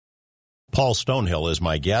Paul Stonehill is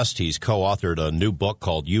my guest. He's co-authored a new book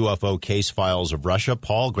called UFO Case Files of Russia.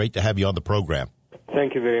 Paul, great to have you on the program.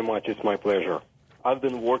 Thank you very much. It's my pleasure. I've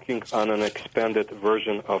been working on an expanded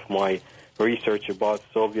version of my research about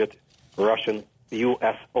Soviet-Russian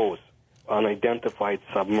USOs, unidentified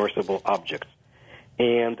submersible objects.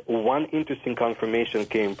 And one interesting confirmation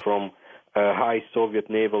came from a high Soviet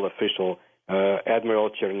naval official, Admiral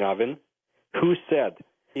Chernavin, who said,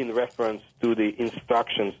 in reference to the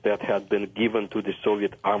instructions that had been given to the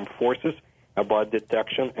Soviet armed forces about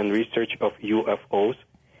detection and research of UFOs,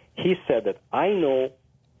 he said that I know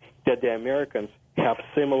that the Americans have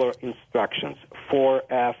similar instructions for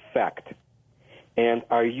a fact and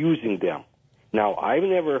are using them. Now, I've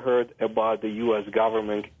never heard about the U.S.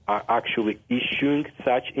 government actually issuing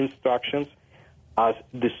such instructions as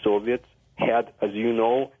the Soviets had, as you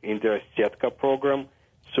know, in their Setka program,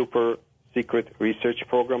 super secret research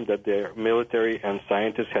program that their military and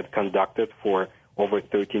scientists had conducted for over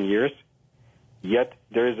 13 years. Yet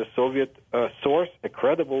there is a Soviet source, a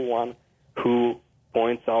credible one, who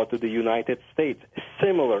points out to the United States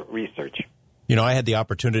similar research. You know, I had the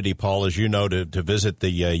opportunity, Paul, as you know, to visit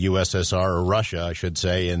the USSR, or Russia, I should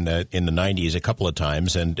say, in the 90s a couple of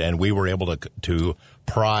times, and we were able to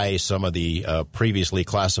pry some of the previously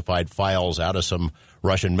classified files out of some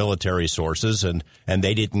Russian military sources, and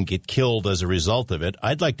they didn't get killed as a result of it.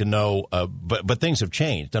 I'd like to know, but things have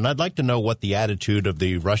changed, and I'd like to know what the attitude of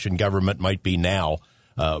the Russian government might be now,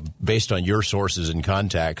 based on your sources and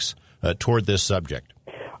contacts, toward this subject.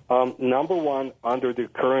 Number one, under the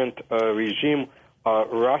current regime,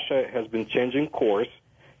 Russia has been changing course.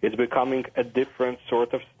 It's becoming a different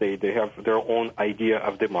sort of state. They have their own idea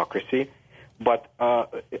of democracy. But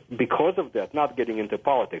because of that, not getting into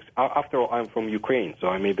politics, after all, I'm from Ukraine, so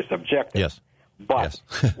I may be subjective. Yes. But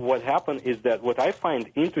yes. What happened is that what I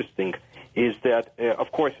find interesting is that,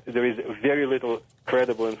 of course, there is very little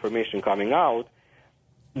credible information coming out.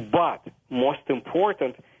 But most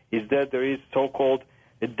important is that there is so-called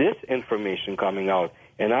disinformation coming out.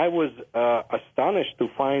 And I was astonished to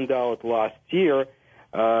find out last year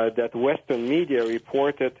that Western media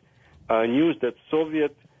reported news that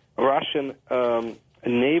Soviet-Russian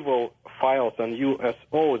naval files on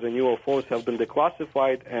USOs and UFOs have been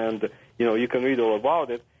declassified, and you can read all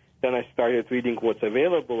about it. Then I started reading what's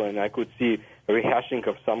available, and I could see a rehashing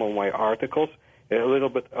of some of my articles, a little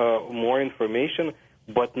bit more information,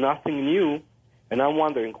 but nothing new. And I'm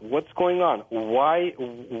wondering, what's going on? Why?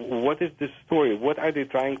 What is this story? What are they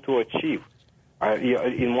trying to achieve?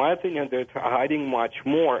 In my opinion, they're hiding much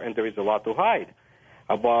more, and there is a lot to hide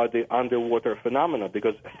about the underwater phenomena,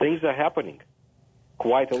 because things are happening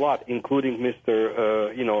quite a lot, including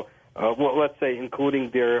including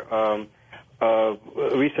their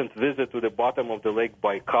recent visit to the bottom of the Lake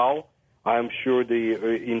Baikal. I'm sure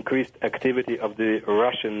the increased activity of the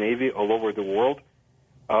Russian Navy all over the world.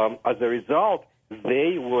 As a result,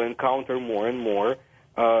 they will encounter more and more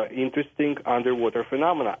interesting underwater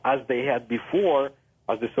phenomena, as they had before,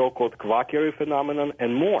 as the so-called Kvakery phenomenon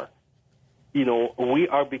and more. We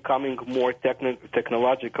are becoming more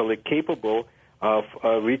technologically capable of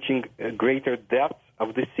reaching greater depths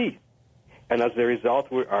of the sea. And as a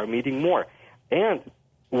result, we are meeting more. And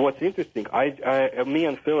what's interesting, I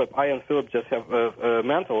and Philip just have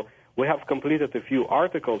mental, we have completed a few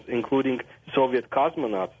articles, including Soviet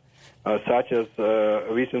cosmonauts, such as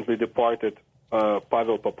recently departed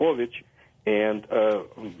Pavel Popovich and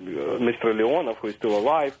Mr. Leonov, who is still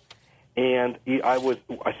alive. And I was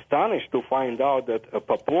astonished to find out that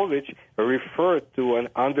Popovich referred to an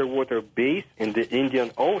underwater base in the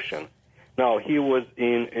Indian Ocean. Now, he was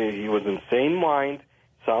in sane mind,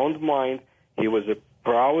 sound mind. He was a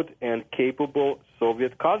proud and capable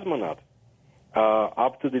Soviet cosmonaut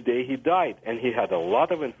up to the day he died, and he had a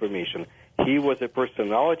lot of information. He was a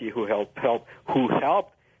personality who helped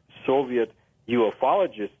Soviet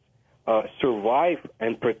ufologists survive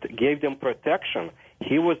and gave them protection.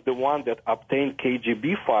 He was the one that obtained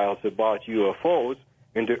KGB files about UFOs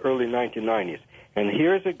in the early 1990s. And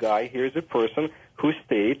here's a person who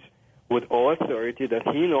states with all authority that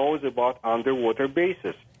he knows about underwater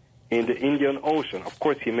bases in the Indian Ocean. Of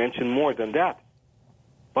course, he mentioned more than that.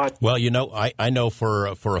 But, well, I know for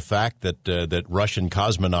a fact that Russian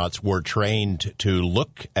cosmonauts were trained to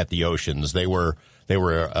look at the oceans. They were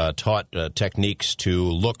taught techniques to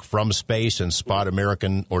look from space and spot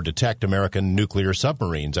American or detect American nuclear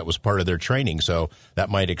submarines. That was part of their training. So that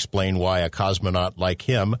might explain why a cosmonaut like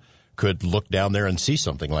him could look down there and see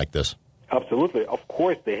something like this. Absolutely. Of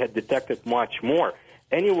course, they had detected much more.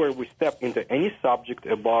 Anywhere we step into any subject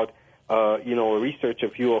about research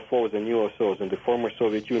of UFOs and USOs in the former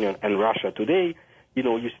Soviet Union and Russia today,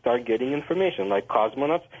 you start getting information. Like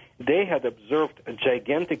cosmonauts, they had observed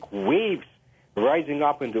gigantic waves rising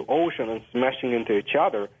up in the ocean and smashing into each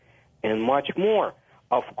other, and much more.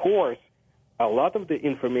 Of course, a lot of the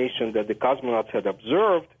information that the cosmonauts had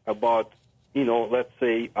observed about, let's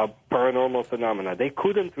say, a paranormal phenomena, they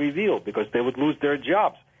couldn't reveal because they would lose their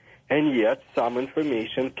jobs. And yet some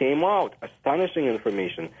information came out, astonishing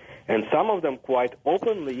information. And some of them quite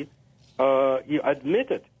openly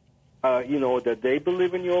admitted, that they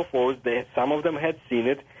believe in UFOs. Some of them had seen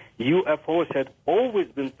it. UFOs had always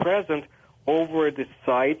been present over the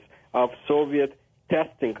sites of Soviet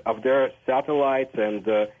testing of their satellites and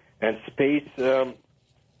space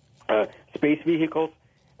vehicles,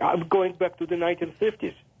 going back to the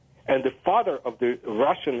 1950s. And the father of the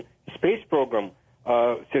Russian space program,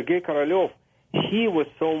 Sergei Korolev, he was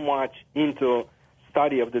so much into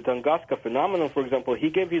study of the Tunguska phenomenon. For example, he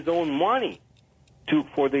gave his own money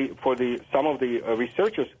for some of the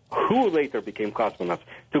researchers who later became cosmonauts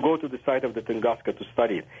to go to the site of the Tunguska to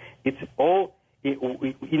study it. It's all,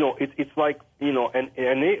 it's like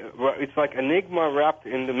it's like enigma wrapped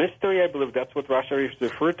in the mystery. I believe that's what Russia is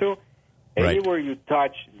referred to. Right. Anywhere you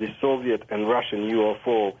touch the Soviet and Russian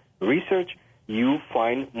UFO research, you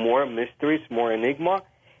find more mysteries, more enigma,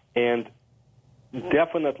 and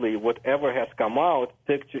definitely whatever has come out,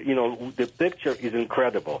 the picture is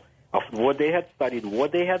incredible of what they had studied,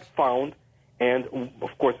 what they had found, and,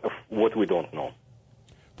 of course, of what we don't know.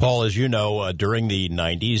 Paul, as you know, during the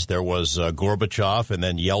 90s, there was Gorbachev and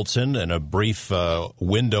then Yeltsin, and a brief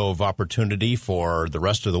window of opportunity for the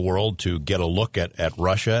rest of the world to get a look at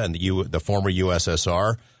Russia and the former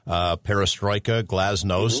USSR, perestroika,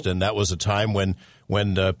 glasnost, and that was a time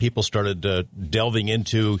when people started delving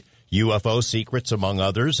into UFO secrets, among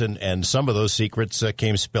others, and some of those secrets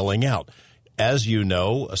came spilling out. As you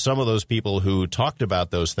know, some of those people who talked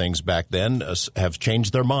about those things back then have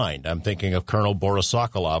changed their mind. I'm thinking of Colonel Boris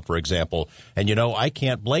Sokolov, for example. And, I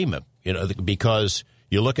can't blame him, because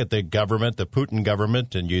you look at the government, the Putin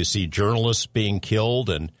government, and you see journalists being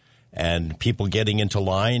killed and people getting into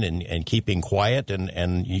line and keeping quiet,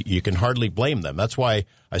 and you can hardly blame them. That's why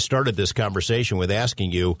I started this conversation with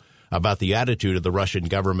asking you about the attitude of the Russian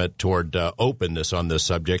government toward openness on this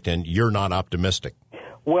subject, and you're not optimistic.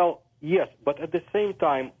 Well, yes, but at the same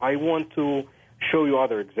time, I want to show you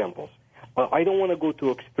other examples. I don't want to go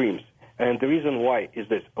to extremes, and the reason why is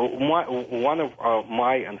this. One of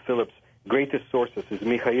my and Philip's greatest sources is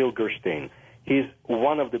Mikhail Gerstein. He's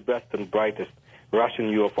one of the best and brightest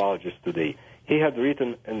Russian ufologists today. He had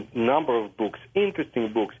written a number of books,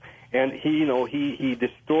 interesting books, and he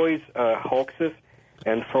destroys hoaxes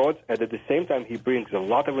and frauds, and at the same time he brings a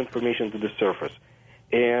lot of information to the surface.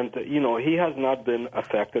 And, he has not been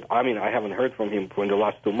affected. I mean, I haven't heard from him for the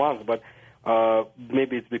last 2 months, but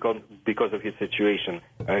maybe it's because of his situation,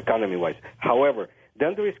 economy-wise. However,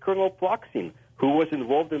 then there is Colonel Plaksin, who was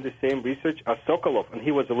involved in the same research as Sokolov, and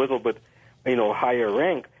he was a little bit, higher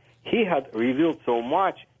rank. He had revealed so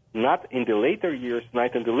much, not in the later years,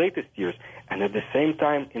 not in the latest years, and at the same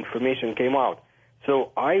time, information came out.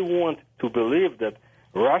 So I want to believe that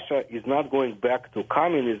Russia is not going back to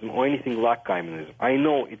communism or anything like communism. I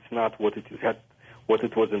know it's not what it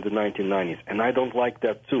was in the 1990s, and I don't like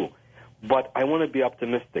that too. But I want to be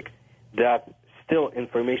optimistic that still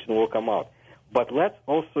information will come out. But let's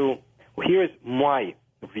also, here's my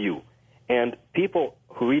view, and people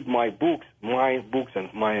who read my books and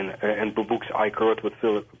the books I wrote with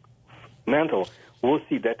Philip Mantle will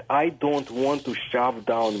see that I don't want to shove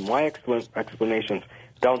down my explanations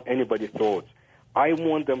down anybody's throats. I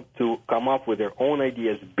want them to come up with their own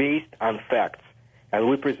ideas based on facts, and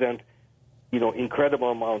we present,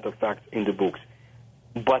 incredible amount of facts in the books.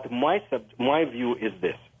 But my view is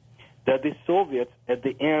this, that the Soviets at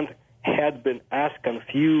the end had been as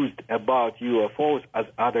confused about UFOs as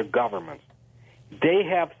other governments. They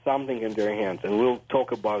have something in their hands, and we'll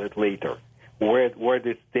talk about it later, where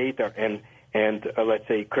this data and let's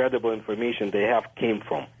say credible information they have came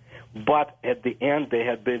from. But at the end, they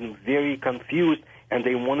had been very confused, and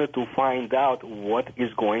they wanted to find out what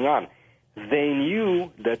is going on. They knew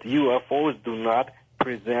that UFOs do not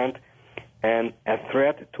present a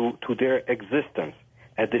threat to their existence.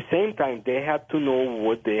 At the same time, they had to know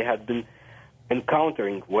what they had been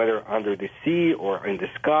encountering, whether under the sea or in the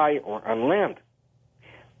sky or on land.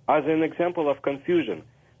 As an example of confusion,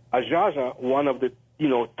 Azhaja, one of the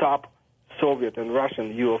top Soviet and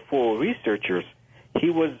Russian UFO researchers, he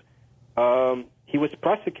was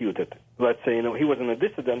prosecuted. Let's say, he wasn't a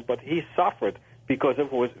dissident, but he suffered because of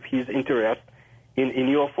his interest in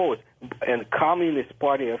UFOs. And Communist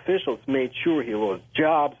Party officials made sure he lost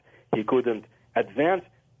jobs, he couldn't advance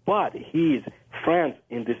but his friends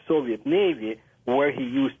in the Soviet Navy, where he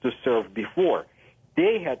used to serve before,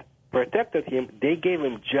 they had protected him. They gave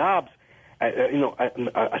him jobs,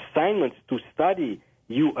 assignments to study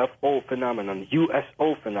UFO phenomenon,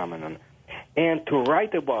 USO phenomenon, and to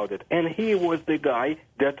write about it. And he was the guy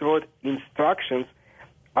that wrote instructions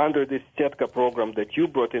under this TETCA program that you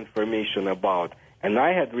brought information about, and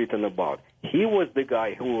I had written about. He was the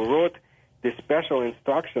guy who wrote the special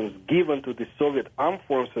instructions given to the Soviet armed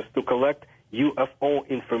forces to collect UFO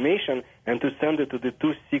information and to send it to the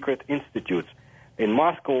two secret institutes in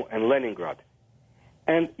Moscow and Leningrad.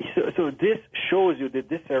 And so this shows you the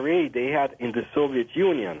disarray they had in the Soviet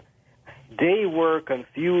Union. They were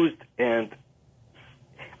confused and,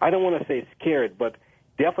 I don't want to say scared, but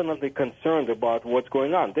definitely concerned about what's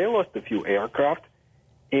going on. They lost a few aircraft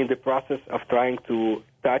in the process of trying to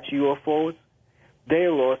touch UFOs. They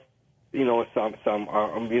lost, some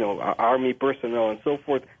army personnel and so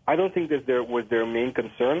forth. I don't think that was their main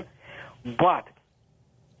concern. But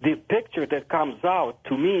the picture that comes out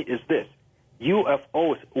to me is this.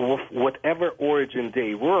 UFOs, whatever origin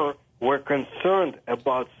they were concerned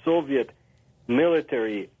about Soviet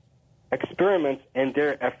military experiments and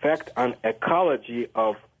their effect on ecology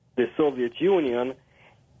of the Soviet Union,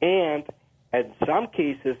 and in some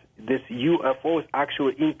cases, these UFOs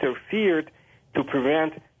actually interfered to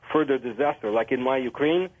prevent further disaster, like in my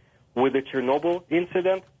Ukraine with the Chernobyl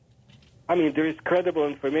incident. I mean, there is credible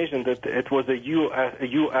information that it was a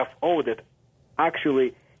UFO that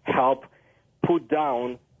actually helped put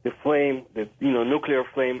down the flame, the nuclear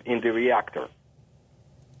flame in the reactor.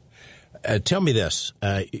 Tell me this.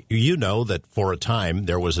 You know that for a time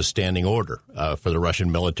there was a standing order for the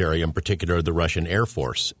Russian military, in particular the Russian Air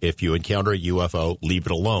Force. If you encounter a UFO, leave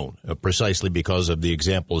it alone, precisely because of the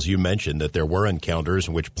examples you mentioned that there were encounters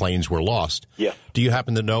in which planes were lost. Yes. Do you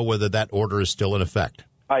happen to know whether that order is still in effect?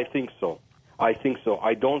 I think so.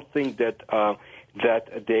 I don't think that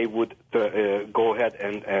that they would go ahead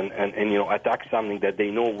and attack something that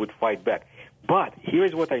they know would fight back. But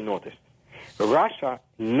here's what I noticed. Russia,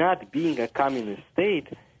 not being a communist state,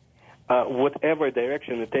 whatever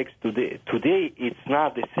direction it takes today, it's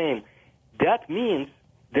not the same. That means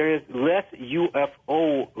there is less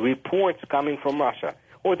UFO reports coming from Russia.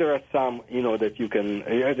 Or there are some, that you can,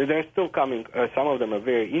 they're still coming, some of them are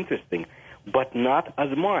very interesting, but not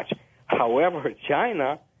as much. However,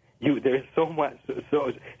 China, there's so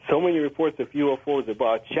many reports of UFOs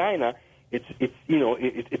about China,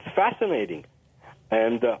 it's fascinating.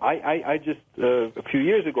 And I just, a few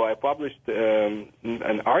years ago, I published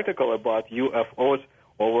an article about UFOs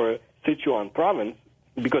over Sichuan province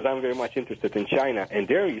because I'm very much interested in China and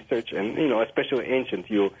their research and, especially ancient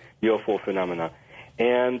UFO phenomena.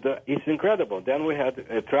 And it's incredible. Then we had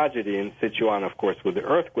a tragedy in Sichuan, of course, with the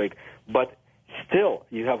earthquake. But still,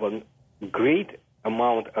 you have a great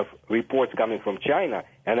amount of reports coming from China.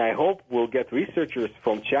 And I hope we'll get researchers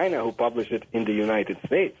from China who publish it in the United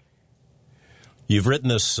States. You've written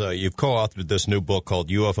this, you've co-authored this new book called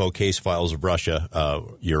UFO Case Files of Russia.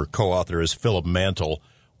 Your co-author is Philip Mantle.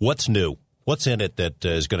 What's new? What's in it that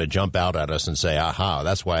is going to jump out at us and say, aha,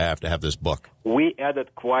 that's why I have to have this book? We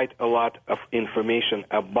added quite a lot of information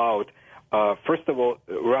about, first of all,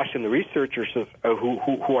 Russian researchers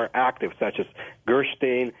who are active, such as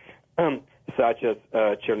Gerstein, such as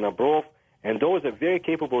Chernobrov, and those are very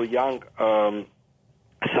capable young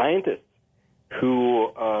scientists who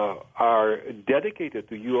are dedicated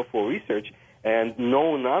to UFO research and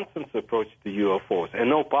no-nonsense approach to UFOs, and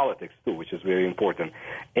no politics, too, which is very important.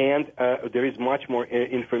 And there is much more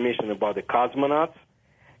information about the cosmonauts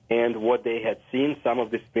and what they had seen, some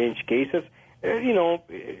of the strange cases.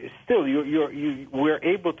 Still, we're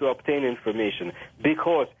able to obtain information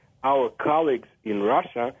because our colleagues in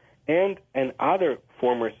Russia and other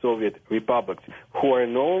former Soviet republics who are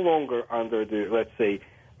no longer under the, let's say,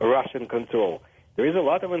 Russian control. There is a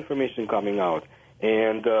lot of information coming out,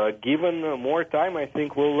 and given more time, I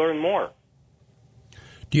think we'll learn more.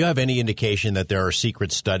 Do you have any indication that there are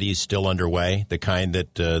secret studies still underway, the kind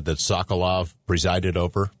that Sokolov presided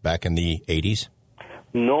over back in the 80s?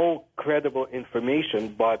 No credible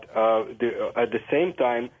information, but at the same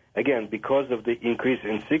time, again, because of the increase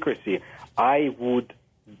in secrecy, I would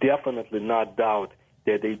definitely not doubt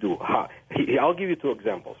that they do. I'll give you two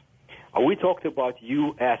examples. We talked about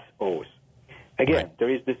USOs. Again, right. There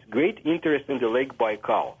is this great interest in the Lake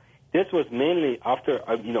Baikal. This was mainly after,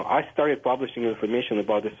 I started publishing information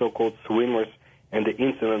about the so-called swimmers and the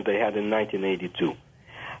incident they had in 1982.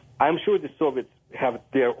 I'm sure the Soviets have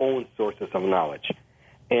their own sources of knowledge,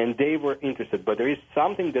 and they were interested, but there is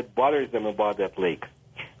something that bothers them about that lake.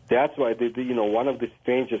 That's why, one of the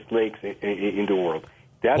strangest lakes in the world.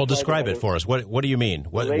 Well, describe it for us. What do you mean?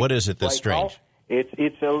 What is it that's strange?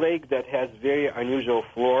 It's a lake that has very unusual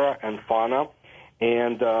flora and fauna,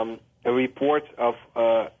 and reports of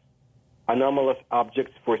anomalous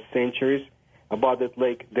objects for centuries about that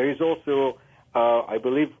lake. There is also, I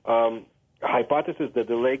believe, a hypothesis that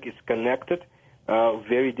the lake is connected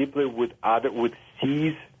very deeply with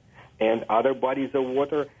seas and other bodies of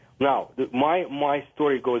water. Now, my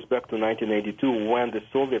story goes back to 1982 when the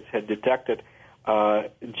Soviets had detected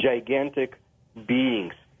gigantic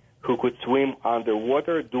beings who could swim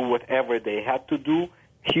underwater, do whatever they had to do,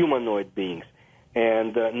 humanoid beings,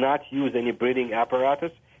 and not use any breathing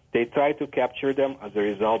apparatus. They tried to capture them. As a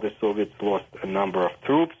result, the Soviets lost a number of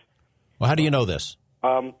troops. Well, how do you know this?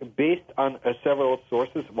 Based on several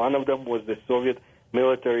sources. One of them was the Soviet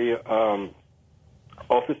military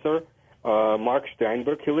officer, Mark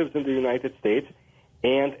Steinberg. He lives in the United States,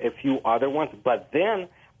 and a few other ones. But then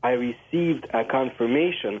I received a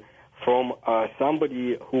confirmation from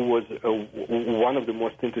somebody who was one of the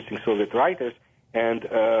most interesting Soviet writers and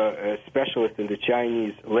a specialist in the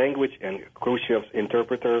Chinese language and Khrushchev's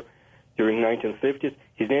interpreter during 1950s.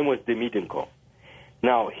 His name was Demidенko.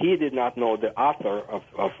 Now, he did not know the author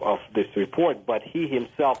of this report, but he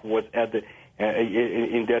himself was at the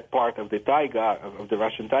in that part of the taiga, of the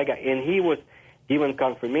Russian taiga, and he was given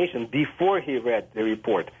confirmation before he read the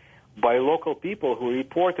report by local people who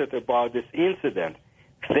reported about this incident.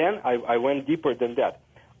 Then I went deeper than that.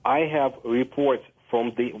 I have reports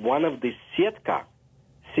from one of the Setka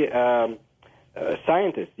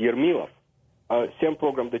scientists, Yermilov, same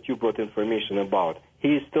program that you brought information about.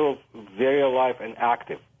 He is still very alive and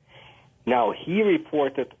active. Now, he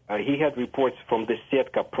had reports from the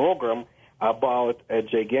Setka program about a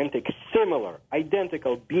gigantic, similar,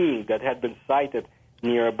 identical being that had been sighted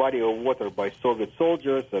near a body of water by Soviet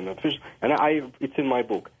soldiers and officials, and it's in my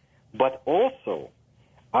book. But also,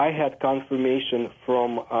 I had confirmation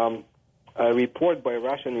from a report by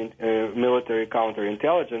Russian military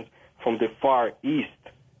counterintelligence from the Far East,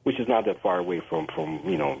 which is not that far away from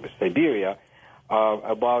Siberia,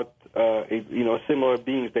 about similar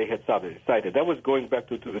beings they had sighted. That was going back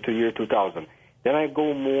to year 2000. Then I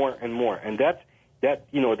go more and more, and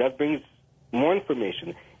that brings more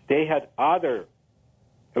information. They had other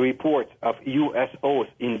reports of USOs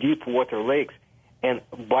in deep water lakes and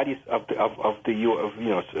bodies of the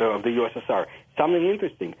USSR. Something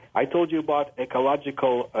interesting. I told you about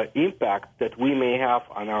ecological impact that we may have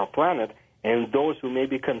on our planet, and those who may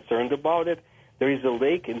be concerned about it. There is a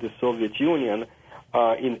lake in the Soviet Union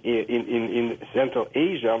in Central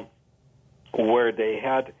Asia where they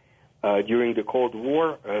had during the Cold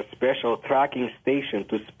War a special tracking station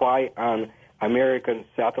to spy on American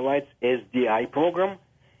satellites, SDI program.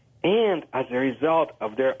 And as a result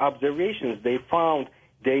of their observations, they saw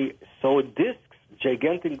discs,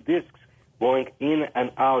 gigantic discs, going in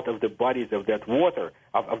and out of the bodies of that water,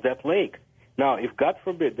 of that lake. Now, if, God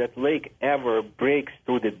forbid, that lake ever breaks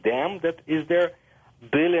through the dam that is there,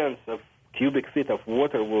 billions of cubic feet of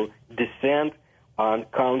water will descend on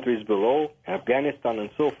countries below, Afghanistan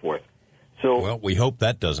and so forth. So, well, we hope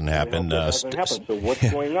that doesn't happen. So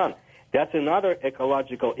what's going on? That's another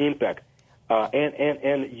ecological impact.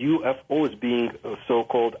 And UFOs being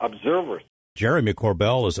so-called observers. Jeremy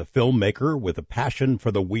Corbell is a filmmaker with a passion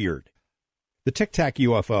for the weird. The Tic Tac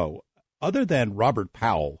UFO, other than Robert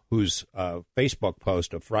Powell, whose Facebook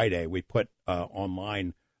post of Friday we put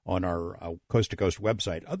online on our Coast to Coast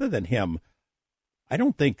website, other than him, I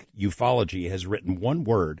don't think ufology has written one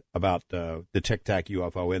word about the Tic Tac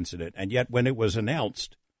UFO incident. And yet when it was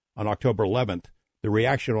announced on October 11th, the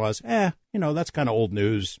reaction was, that's kind of old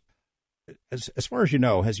news. As far as you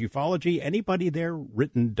know, has ufology, anybody there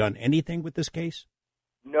done anything with this case?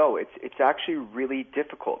 No, it's actually really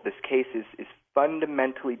difficult. This case is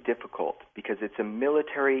fundamentally difficult because it's a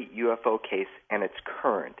military UFO case and it's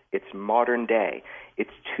current. It's modern day.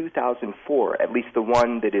 It's 2004, at least the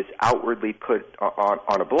one that is outwardly put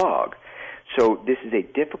on a blog. So this is a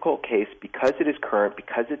difficult case because it is current,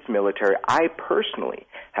 because it's military. I personally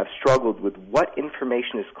have struggled with what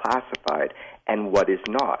information is classified and what is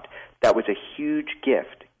not. That was a huge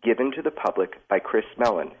gift given to the public by Chris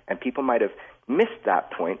Mellon, and people might have missed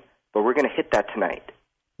that point, but we're going to hit that tonight.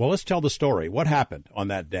 Well, let's tell the story. What happened on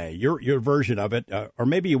that day? Your version of it, or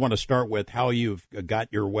maybe you want to start with how you've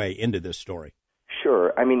got your way into this story.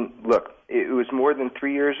 Sure. I mean, look, it was more than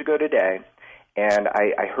 3 years ago today, and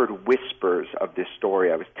I heard whispers of this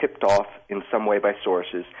story. I was tipped off in some way by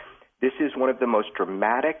sources. This is one of the most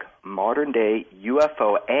dramatic modern-day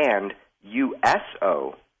UFO and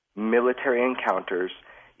USO military encounters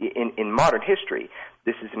in modern history.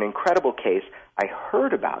 This is an incredible case. I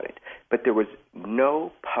heard about it, but there was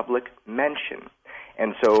no public mention.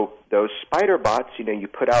 And so those spider bots, you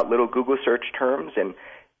put out little Google search terms and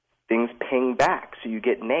things ping back. So you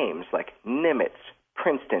get names like Nimitz,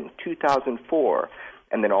 Princeton, 2004,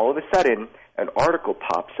 and then all of a sudden an article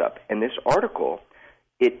pops up. And this article,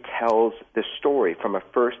 it tells the story from a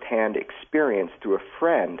firsthand experience through a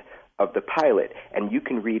friend of the pilot, and you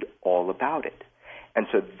can read all about it. And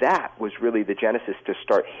so that was really the genesis to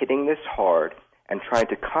start hitting this hard and trying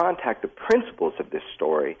to contact the principals of this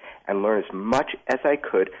story and learn as much as I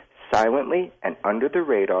could silently and under the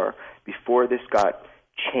radar before this got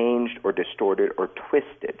changed or distorted or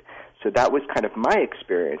twisted. So that was kind of my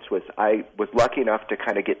experience. I was lucky enough to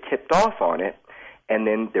kind of get tipped off on it, and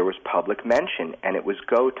then there was public mention, and it was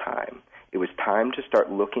go time. It was time to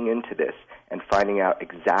start looking into this and finding out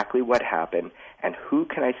exactly what happened and who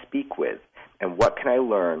can I speak with and what can I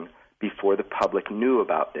learn before the public knew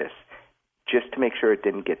about this, just to make sure it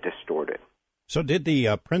didn't get distorted. So did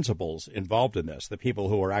the principals involved in this, the people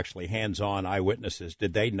who were actually hands-on eyewitnesses,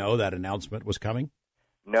 did they know that announcement was coming?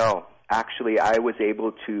 No. Actually, I was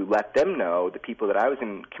able to let them know, the people that I was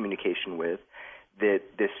in communication with, that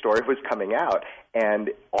this story was coming out. And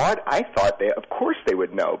I thought of course they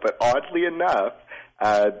would know, but oddly enough,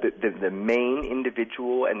 the main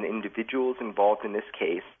individual and the individuals involved in this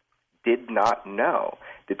case did not know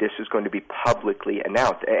that this was going to be publicly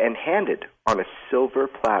announced and handed on a silver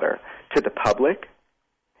platter to the public,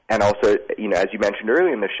 and also, as you mentioned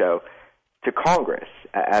earlier in the show, to Congress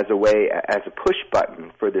as a push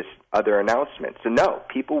button for this other announcement. So no,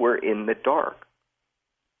 people were in the dark.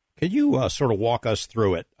 Can you sort of walk us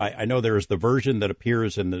through it? I know there's the version that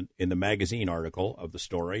appears in the magazine article of the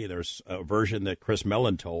story. There's a version that Chris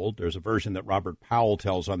Mellon told. There's a version that Robert Powell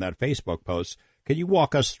tells on that Facebook post. Can you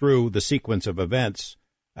walk us through the sequence of events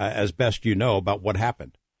as best you know about what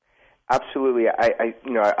happened? Absolutely. I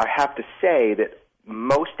have to say that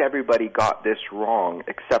most everybody got this wrong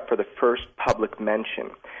except for the first public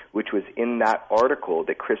mention, which was in that article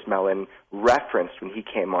that Chris Mellon referenced when he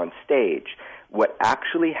came on stage. What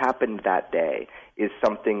actually happened that day is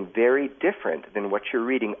something very different than what you're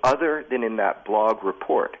reading, other than in that blog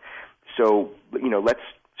report. So, let's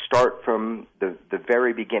start from the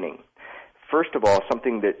very beginning. First of all,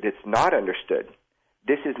 something that's not understood.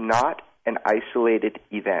 This is not an isolated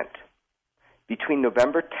event. Between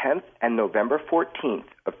November 10th and November 14th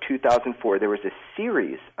of 2004, there was a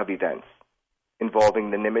series of events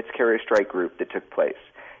involving the Nimitz Carrier Strike Group that took place.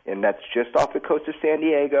 And that's just off the coast of San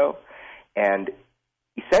Diego. And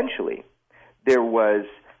essentially, there was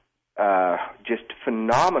just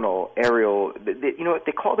phenomenal aerial,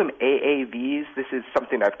 they call them AAVs. This is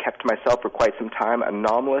something I've kept to myself for quite some time,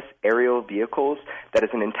 anomalous aerial vehicles. That is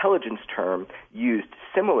an intelligence term used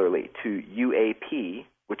similarly to UAP,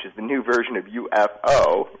 which is the new version of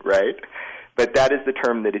UFO, right? But that is the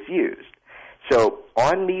term that is used. So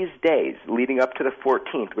on these days leading up to the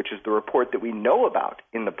 14th, which is the report that we know about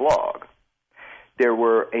in the blog, there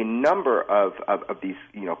were a number of these,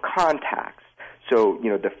 contacts. So,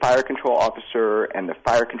 the fire control officer and the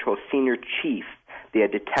fire control senior chief, they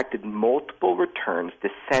had detected multiple returns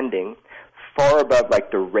descending far above,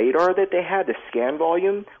 the radar that they had, the scan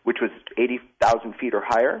volume, which was 80,000 feet or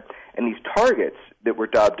higher. And these targets that were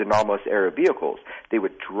dubbed anomalous aerial vehicles, they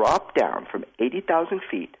would drop down from 80,000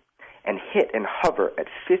 feet and hit and hover at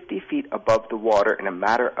 50 feet above the water in a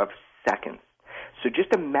matter of seconds. So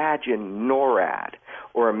just imagine NORAD,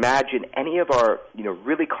 or imagine any of our,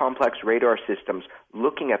 really complex radar systems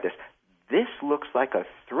looking at this. This looks like a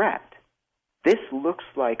threat. This looks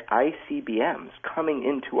like ICBMs coming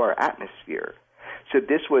into our atmosphere. So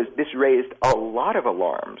this raised a lot of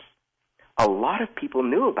alarms. A lot of people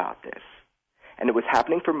knew about this, and it was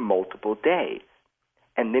happening for multiple days.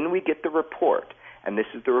 And then we get the report, and this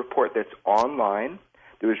is the report that's online.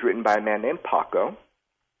 It was written by a man named Paco.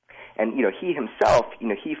 And, he himself,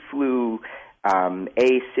 he flew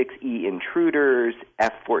A-6E Intruders,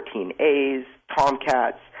 F-14As,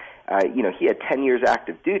 Tomcats. He had 10 years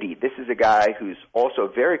active duty. This is a guy who's also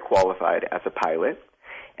very qualified as a pilot,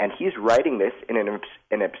 and he's writing this in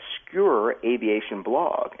an obscure aviation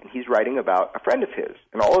blog, and he's writing about a friend of his.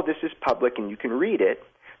 And all of this is public, and you can read it,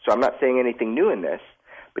 so I'm not saying anything new in this,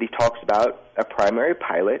 but he talks about a primary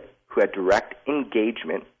pilot who had direct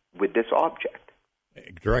engagement with this object.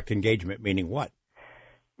 Direct engagement meaning what?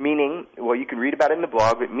 Meaning, well, you can read about it in the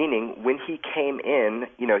blog, but meaning when he came in,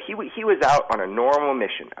 he was out on a normal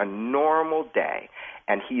mission, a normal day,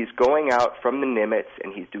 and he's going out from the Nimitz,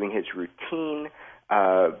 and he's doing his routine,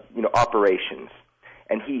 operations.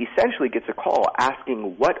 And he essentially gets a call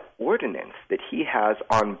asking what ordnance that he has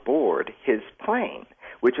on board his plane,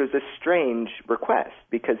 which was a strange request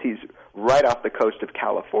because he's right off the coast of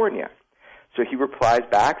California. So he replies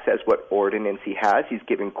back, says what ordnance he has. He's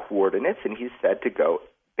given coordinates, and he's said to go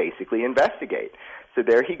basically investigate. So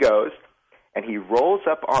there he goes, and he rolls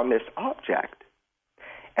up on this object.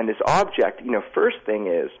 And this object, first thing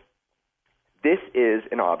is, this is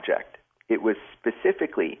an object. It was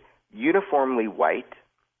specifically uniformly white.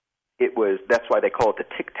 That's why they call it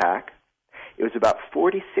the Tic Tac. It was about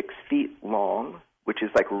 46 feet long, which is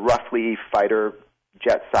like roughly fighter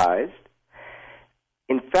jet sized.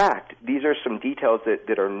 In fact, these are some details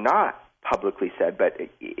that are not publicly said, but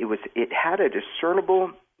it had a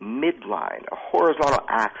discernible midline, a horizontal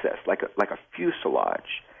axis, like a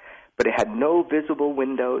fuselage. But it had no visible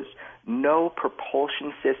windows, no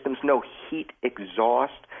propulsion systems, no heat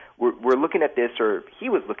exhaust. We're looking at this, or he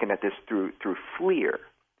was looking at this through FLIR.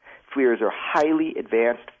 FLIRs are highly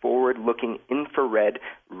advanced, forward-looking infrared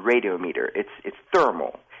radiometer. It's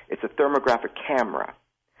thermal. It's a thermographic camera.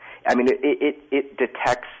 I mean, it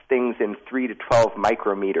detects things in 3 to 12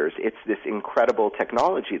 micrometers. It's this incredible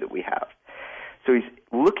technology that we have. So he's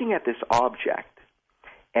looking at this object,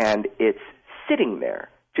 and it's sitting there,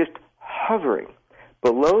 just hovering.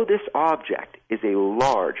 Below this object is a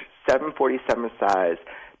large 747 size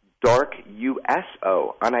dark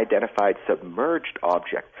USO, unidentified submerged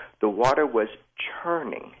object. The water was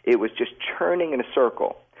churning. It was just churning in a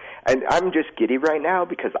circle. And I'm just giddy right now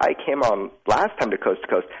because I came on last time to Coast.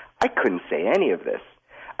 I couldn't say any of this.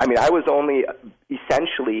 I mean, I was only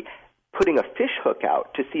essentially putting a fish hook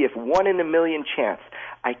out to see if 1 in a million chance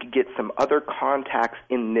I could get some other contacts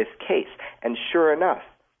in this case. And sure enough,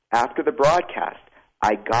 after the broadcast,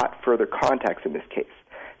 I got further contacts in this case.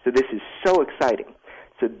 So this is so exciting.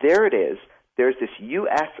 So there it is. There's this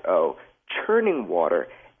USO churning water,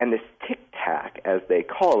 and this Tic Tac, as they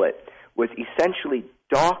call it, was essentially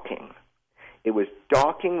docking. It was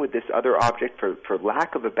docking with this other object, for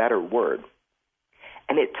lack of a better word,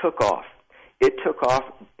 and it took off. It took off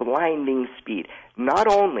blinding speed. Not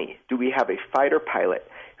only do we have a fighter pilot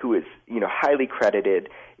who is, highly credited,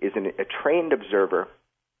 is a trained observer,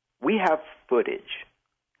 we have footage.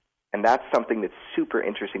 And that's something that's super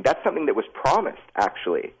interesting. That's something that was promised,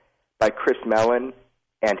 actually, by Chris Mellon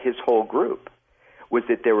and his whole group, was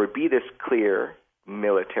that there would be this clear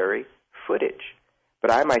military footage.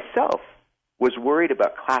 But I myself was worried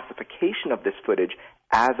about classification of this footage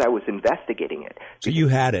as I was investigating it. So you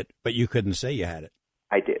had it, but you couldn't say you had it.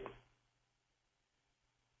 I did.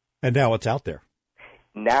 And now it's out there.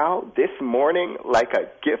 Now, this morning, like a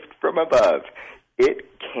gift from above, it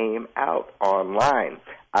came out online.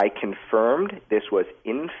 I confirmed this was,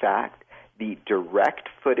 in fact, the direct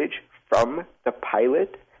footage from the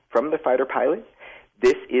pilot, from the fighter pilot.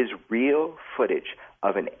 This is real footage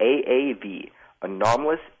of an AAV,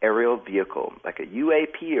 anomalous aerial vehicle, like a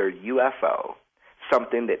UAP or UFO,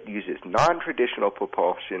 something that uses non-traditional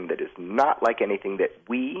propulsion that is not like anything that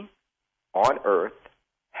we on Earth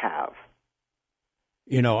have.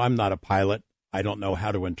 I'm not a pilot. I don't know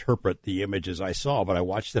how to interpret the images I saw, but I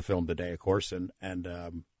watched the film today, of course, and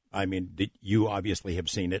I mean, you obviously have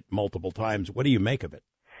seen it multiple times. What do you make of it?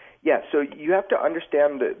 Yeah, so you have to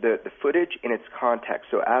understand the footage in its context.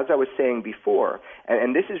 So as I was saying before,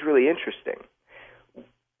 and this is really interesting,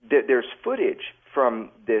 there's footage from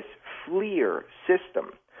this FLIR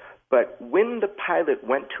system, but when the pilot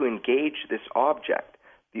went to engage this object,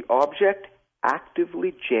 the object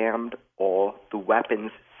actively jammed all the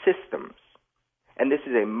weapons systems. And this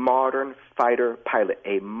is a modern fighter pilot,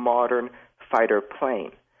 a modern fighter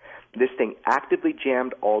plane. This thing actively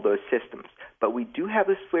jammed all those systems. But we do have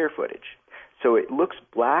this FLIR footage. So it looks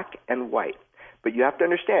black and white. But you have to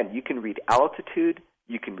understand, you can read altitude,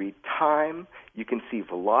 you can read time, you can see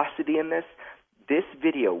velocity in this. This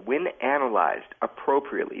video, when analyzed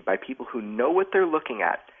appropriately by people who know what they're looking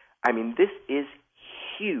at, I mean, this is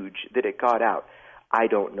huge that it got out. I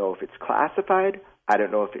don't know if it's classified. I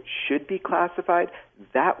don't know if it should be classified.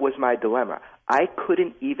 That was my dilemma. I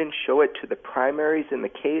couldn't even show it to the primaries in the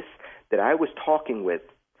case that I was talking with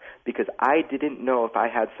because I didn't know if I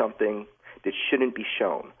had something that shouldn't be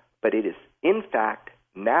shown. But it is, in fact,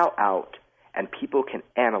 now out, and people can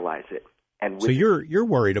analyze it. And so you're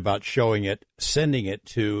worried about showing it, sending it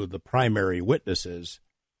to the primary witnesses,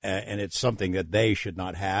 and it's something that they should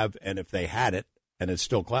not have, and if they had it and it's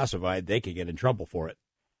still classified, they could get in trouble for it.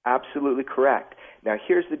 Absolutely correct. Now,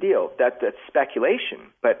 here's the deal. That's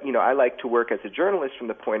speculation. But, I like to work as a journalist from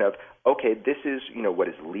the point of, okay, this is, what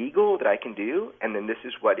is legal that I can do, and then this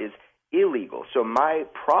is what is illegal. So my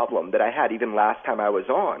problem that I had even last time I was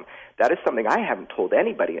on, that is something I haven't told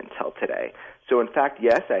anybody until today. So in fact,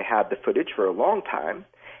 yes, I had the footage for a long time,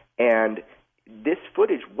 and this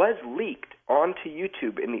footage was leaked onto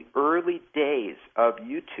YouTube in the early days of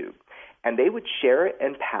YouTube, and they would share it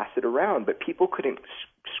and pass it around, but people couldn't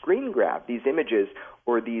screen grab these images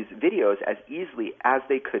or these videos as easily as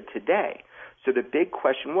they could today. So the big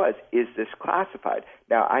question was, is this classified?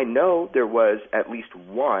 Now, I know there was at least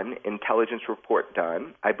one intelligence report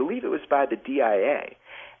done. I believe it was by the DIA.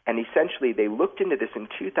 And essentially, they looked into this in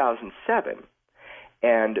 2007.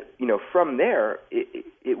 And, from there,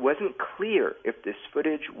 it wasn't clear if this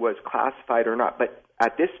footage was classified or not. But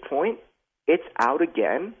at this point, it's out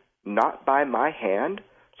again, not by my hand,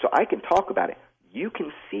 so I can talk about it. You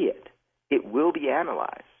can see it. It will be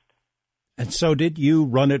analyzed. And so did you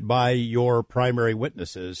run it by your primary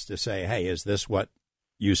witnesses to say, hey, is this what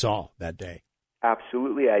you saw that day?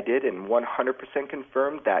 Absolutely, I did, and 100%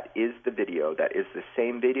 confirmed that is the video. That is the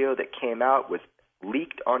same video that came out, was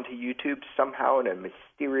leaked onto YouTube somehow in a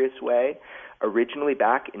mysterious way, originally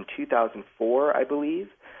back in 2004, I believe.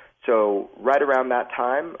 So right around that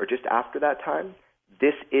time, or just after that time,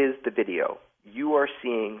 this is the video. You are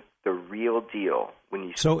seeing the real deal when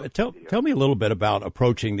you. So tell me a little bit about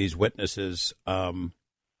approaching these witnesses.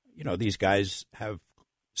 These guys have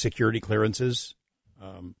security clearances,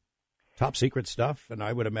 top secret stuff, and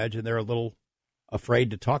I would imagine they're a little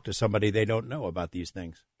afraid to talk to somebody they don't know about these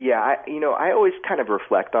things. Yeah, I always kind of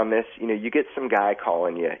reflect on this. You get some guy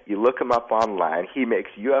calling you. You look him up online. He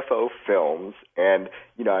makes UFO films, and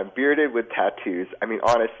I'm bearded with tattoos. I mean,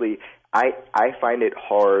 honestly, I find it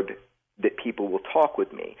hard that people will talk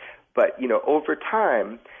with me. But, over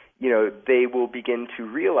time, they will begin to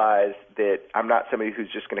realize that I'm not somebody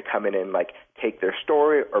who's just going to come in and, take their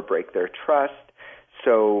story or break their trust.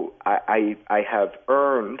 So I have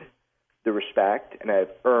earned the respect, and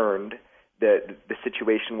I've earned the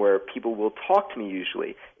situation where people will talk to me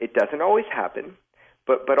usually. It doesn't always happen,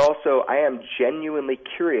 but also I am genuinely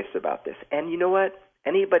curious about this. And you know what?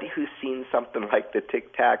 Anybody who's seen something like the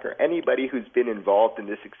Tic Tac, or anybody who's been involved in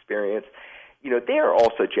this experience, they are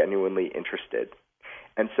also genuinely interested.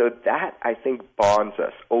 And so that, I think, bonds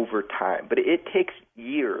us over time. But it takes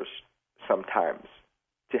years sometimes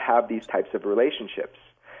to have these types of relationships.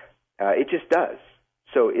 It just does.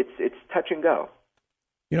 So it's touch and go.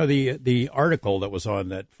 The article that was on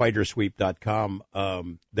that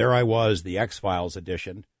fightersweep.com, there I was, the X-Files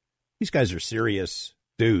edition. These guys are serious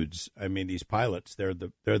dudes. I mean, these pilots, they're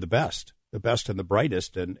the best and the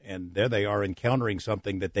brightest, and there they are encountering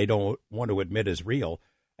something that they don't want to admit is real,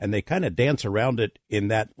 and they kind of dance around it in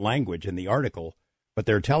that language in the article, but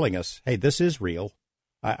they're telling us, hey, this is real.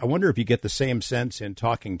 I wonder if you get the same sense in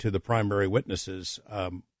talking to the primary witnesses,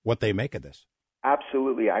 what they make of this.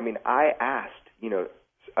 Absolutely. I mean, I asked,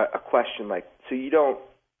 a question like, so you don't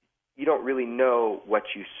really know what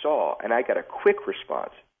you saw? And I got a quick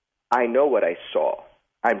response. I know what I saw.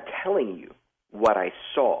 I'm telling you what I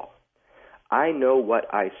saw. I know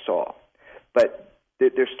what I saw. But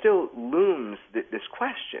there still looms this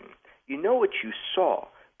question. You know what you saw,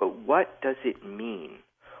 but what does it mean?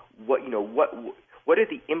 What are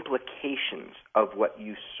the implications of what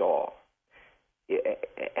you saw?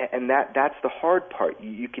 And that's the hard part.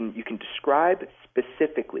 You can describe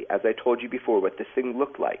specifically, as I told you before, what this thing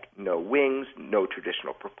looked like. No wings, no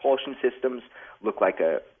traditional propulsion systems, looked like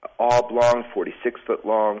a oblong, 46-foot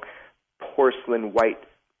long, porcelain white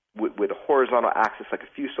with a horizontal axis like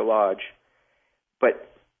a fuselage. But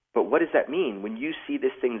what does that mean when you see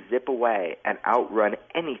this thing zip away and outrun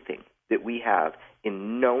anything that we have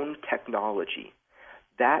in known technology?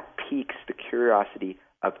 That piques the curiosity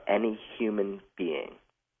of any human being.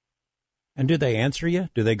 And do they answer you?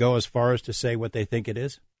 Do they go as far as to say what they think it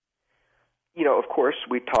is? Of course,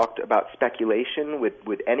 we talked about speculation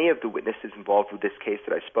with any of the witnesses involved with this case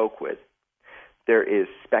that I spoke with. There is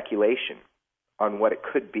speculation on what it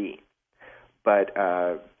could be. But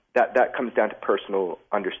that comes down to personal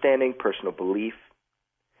understanding, personal belief.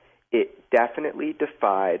 It definitely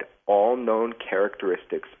defied all known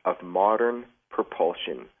characteristics of modern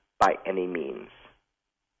propulsion by any means.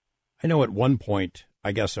 I know at one point,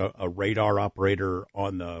 I guess a radar operator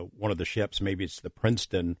on one of the ships, maybe it's the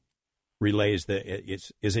Princeton, relays that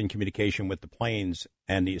is in communication with the planes,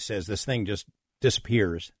 and he says this thing just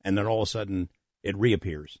disappears, and then all of a sudden it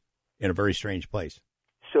reappears in a very strange place.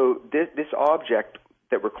 So this object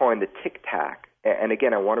that we're calling the Tic Tac, and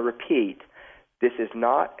again, I want to repeat, this is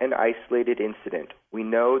not an isolated incident. We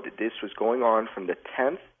know that this was going on from the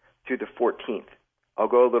 10th through the 14th. I'll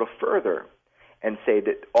go a little further and say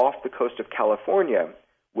that off the coast of California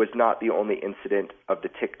was not the only incident of the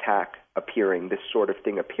Tic Tac appearing, this sort of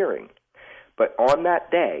thing appearing. But on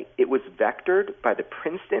that day, it was vectored by the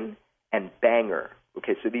Princeton and Bangor.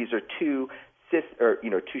 Okay, so these are two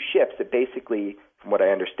ships that basically, from what I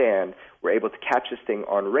understand, were able to catch this thing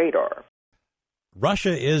on radar.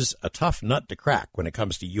 Russia is a tough nut to crack when it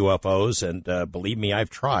comes to UFOs, and believe me, I've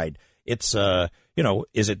tried. It's,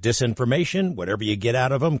 is it disinformation? Whatever you get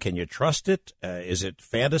out of them, can you trust it? Is it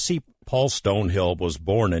fantasy? Paul Stonehill was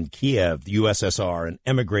born in Kiev, the USSR, and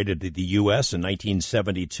emigrated to the U.S. in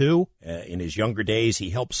 1972. In his younger days, he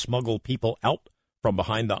helped smuggle people out from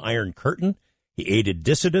behind the Iron Curtain. He aided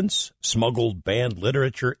dissidents, smuggled banned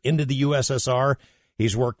literature into the USSR.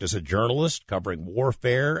 He's worked as a journalist covering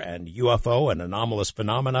warfare and UFO and anomalous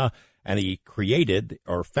phenomena, and he created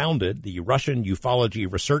or founded the Russian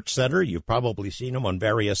Ufology Research Center. You've probably seen him on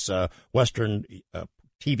various Western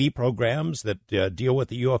TV programs that deal with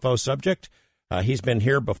the UFO subject. He's been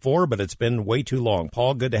here before, but it's been way too long.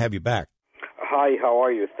 Paul, good to have you back. Hi, how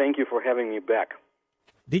are you? Thank you for having me back.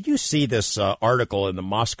 Did you see this article in the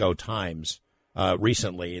Moscow Times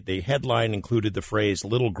recently? The headline included the phrase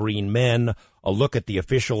 "Little Green Men," a look at the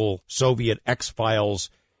official Soviet X-Files.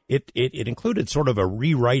 It included sort of a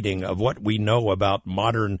rewriting of what we know about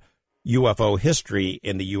modern UFO history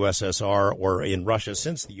in the USSR or in Russia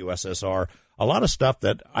since the USSR. A lot of stuff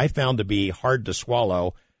that I found to be hard to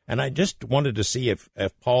swallow. And I just wanted to see if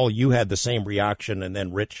Paul, you had the same reaction, and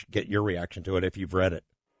then Rich, get your reaction to it if you've read it.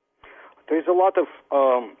 There's a lot of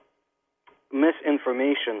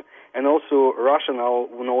misinformation, and also Russia now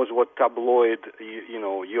knows what tabloid,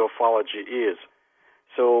 ufology is.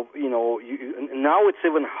 So, now it's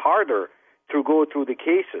even harder to go through the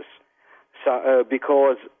cases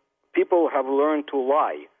because people have learned to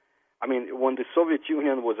lie. I mean, when the Soviet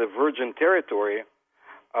Union was a virgin territory,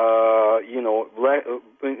 in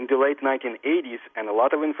the late 1980s, and a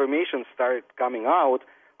lot of information started coming out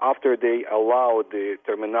after they allowed the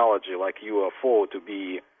terminology like UFO to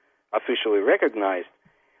be officially recognized,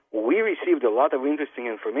 we received a lot of interesting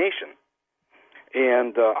information.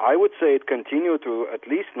 And I would say it continued to at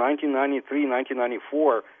least 1993,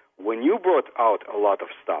 1994, when you brought out a lot of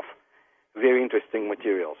stuff, very interesting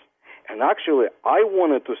materials. And actually, I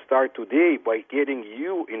wanted to start today by getting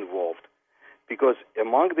you involved, because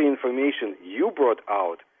among the information you brought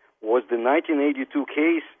out was the 1982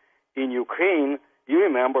 case in Ukraine. You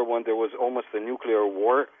remember when there was almost a nuclear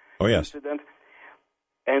war incident?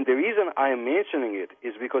 And the reason I am mentioning it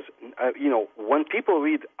is because, when people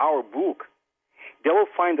read our book, they will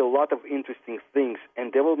find a lot of interesting things,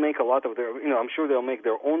 and they will make a lot of their, I'm sure they'll make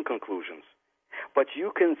their own conclusions. But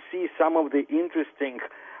you can see some of the interesting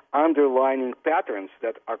underlying patterns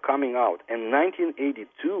that are coming out. And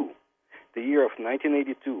 1982, the year of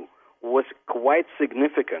 1982, was quite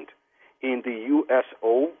significant in the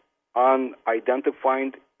USO,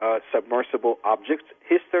 unidentified submersible objects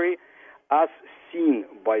history, as seen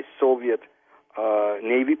by Soviet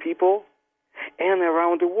Navy people and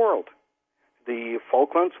around the world. The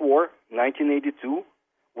Falklands War, 1982,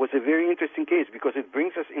 was a very interesting case because it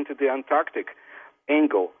brings us into the Antarctic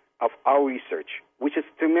angle of our research, which is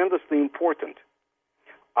tremendously important.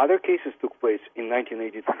 Other cases took place in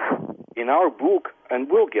 1982. In our book, and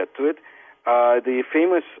we'll get to it, the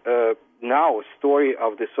famous now story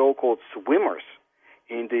of the so-called swimmers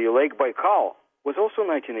in the Lake Baikal was also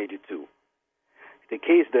 1982. The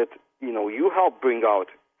case that you helped bring out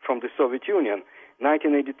from the Soviet Union,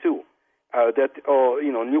 1982,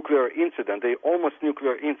 nuclear incident, the almost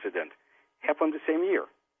nuclear incident, happened the same year.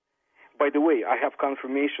 By the way, I have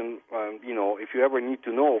confirmation, if you ever need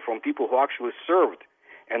to know, from people who actually served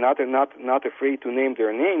and not afraid to name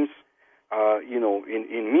their names,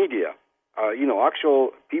 in media.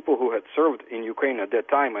 Actual people who had served in Ukraine at that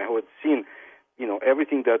time and who had seen,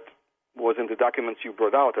 everything that was in the documents you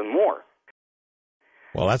brought out and more.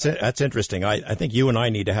 Well, that's interesting. I think you and I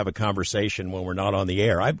need to have a conversation when we're not on the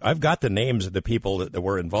air. I've got the names of the people that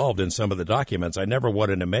were involved in some of the documents. I never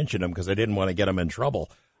wanted to mention them because I didn't want to get them in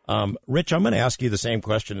trouble. Rich, I'm going to ask you the same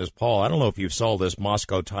question as Paul. I don't know if you saw this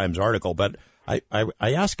Moscow Times article, but I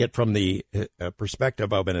ask it from the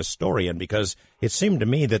perspective of an historian because it seemed to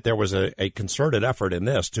me that there was a concerted effort in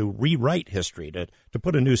this to rewrite history, to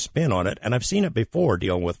put a new spin on it. And I've seen it before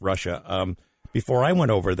dealing with Russia. Before I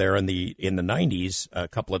went over there in the 90s a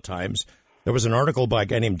couple of times, there was an article by a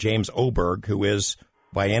guy named James Oberg, who is,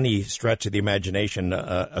 by any stretch of the imagination,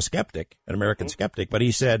 a skeptic, an American skeptic. But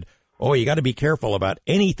he said, you got to be careful about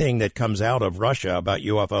anything that comes out of Russia about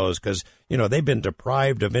UFOs because, they've been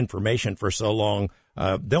deprived of information for so long,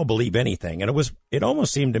 they'll believe anything. And it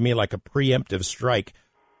almost seemed to me like a preemptive strike.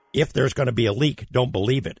 If there's going to be a leak, don't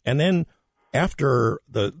believe it. And then after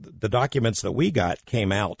the documents that we got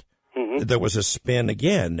came out, there was a spin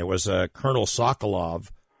again. There was Colonel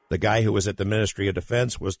Sokolov, the guy who was at the Ministry of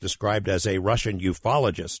Defense, was described as a Russian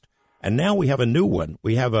ufologist. And now we have a new one.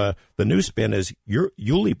 We have the new spin is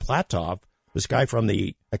Yuli Platov, this guy from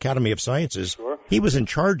the Academy of Sciences. Sure. He was in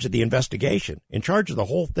charge of the investigation, in charge of the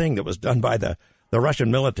whole thing that was done by the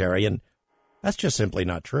Russian military, and that's just simply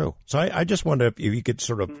not true. So I just wonder if you could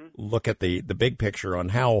sort of look at the big picture on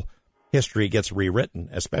how history gets rewritten,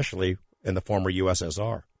 especially in the former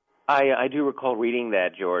USSR. I do recall reading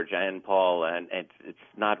that, George and Paul, and it's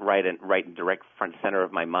not right in direct front center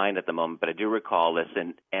of my mind at the moment, but I do recall this,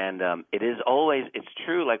 and it is always, it's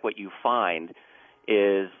true, like what you find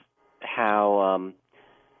is how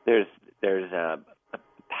there's a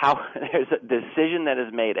decision that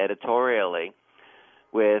is made editorially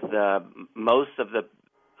with most of the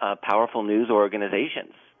powerful news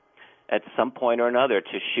organizations at some point or another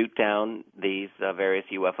to shoot down these various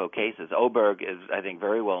UFO cases. Oberg is, I think,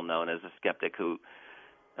 very well known as a skeptic who,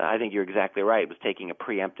 I think you're exactly right, was taking a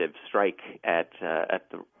preemptive strike at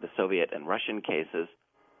the Soviet and Russian cases.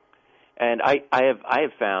 And I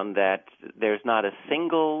have found that there's not a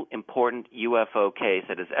single important UFO case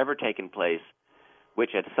that has ever taken place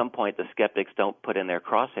which at some point the skeptics don't put in their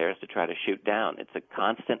crosshairs to try to shoot down. It's a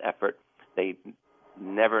constant effort. They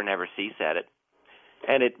never cease at it.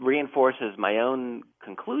 And it reinforces my own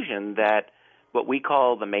conclusion that what we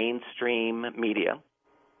call the mainstream media,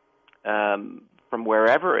 from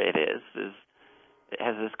wherever it is,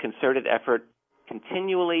 has this concerted effort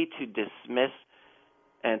continually to dismiss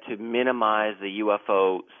and to minimize the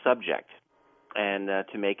UFO subject and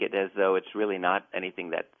to make it as though it's really not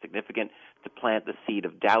anything that significant, to plant the seed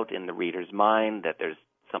of doubt in the reader's mind that there's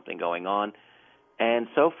something going on, and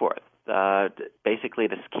so forth. Basically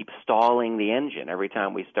to keep stalling the engine every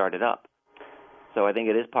time we start it up. So I think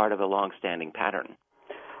it is part of a long-standing pattern.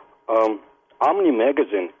 Omni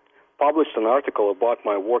magazine published an article about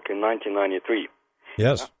my work in 1993.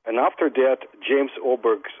 Yes. And after that, James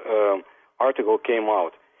Oberg's article came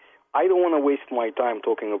out. I don't want to waste my time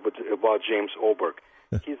talking about James Oberg.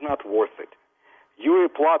 He's not worth it. Yuri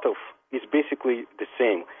Platov is basically the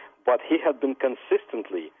same, but he had been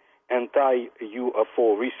consistently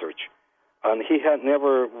anti-UFO research, and he had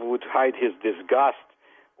never would hide his disgust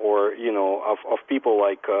or, of people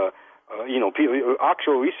like,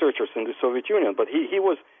 actual researchers in the Soviet Union. But he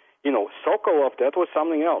was, Sokolov, that was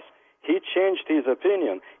something else. He changed his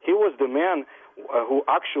opinion. He was the man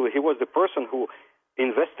he was the person who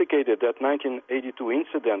investigated that 1982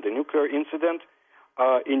 incident, the nuclear incident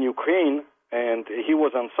in Ukraine, and he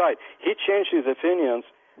was on site. He changed his opinions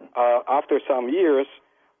after some years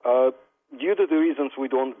due to the reasons we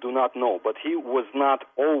do not know. But he was not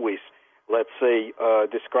always, let's say,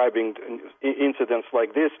 describing incidents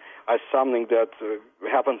like this as something that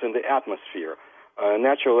happens in the atmosphere,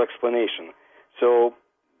 natural explanation. So,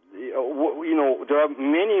 there are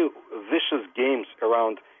many vicious games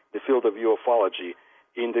around the field of ufology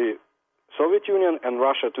in the Soviet Union and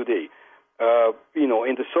Russia today.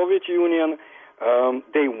 In the Soviet Union,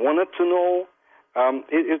 they wanted to know.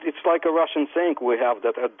 It's like a Russian saying we have,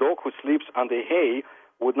 that a dog who sleeps on the hay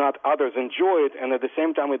would not others enjoy it, and at the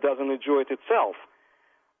same time it doesn't enjoy it itself,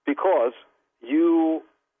 because you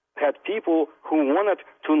had people who wanted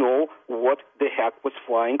to know what the heck was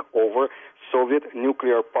flying over Soviet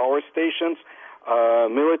nuclear power stations,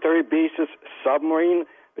 military bases, submarine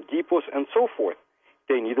depots, and so forth.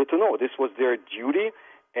 They needed to know. This was their duty,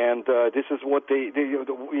 and this is what they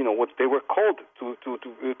what they were called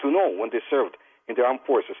to know when they served in the armed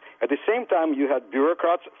forces. At the same time, you had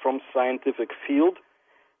bureaucrats from scientific field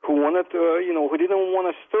who wanted, who didn't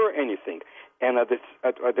want to stir anything. And at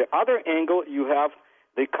the other angle, you have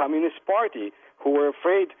the Communist Party, who were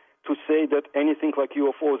afraid to say that anything like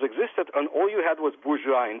UFOs existed, and all you had was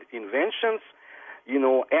bourgeois inventions,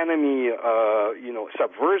 enemy,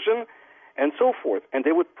 subversion, and so forth. And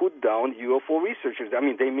they would put down UFO researchers. I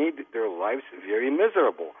mean, they made their lives very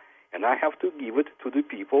miserable. And I have to give it to the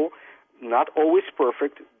people, not always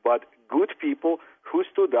perfect, but good people who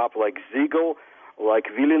stood up, like Ziegel, like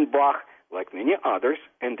Willenbach, like many others,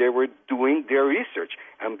 and they were doing their research.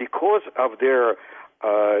 And because of their,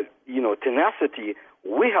 tenacity,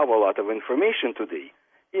 we have a lot of information today.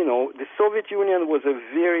 The Soviet Union was a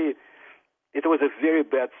very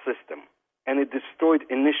bad system, and it destroyed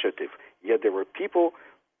initiative. Yet there were people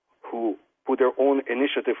who put their own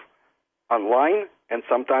initiative online, and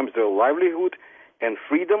sometimes their livelihood and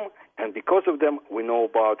freedom, and because of them, we know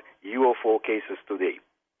about UFO cases today.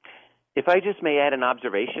 If I just may add an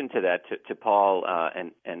observation to that, to Paul,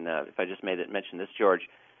 and if I just may mention this, George,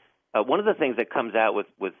 one of the things that comes out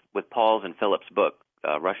with Paul's and Philip's book,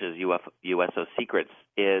 Russia's USO secrets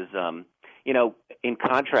is, in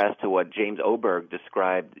contrast to what James Oberg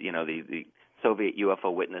described, the Soviet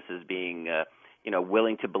UFO witnesses being,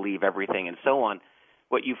 willing to believe everything and so on.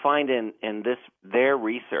 What you find in their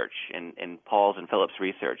research, in Paul's and Philip's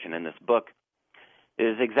research, and in this book,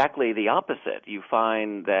 is exactly the opposite. You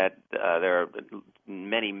find that there are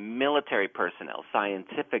many military personnel,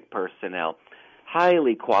 scientific personnel,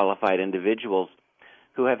 highly qualified individuals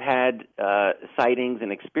who have had sightings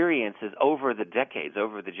and experiences over the decades,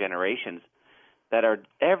 over the generations, that are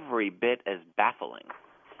every bit as baffling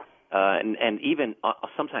and even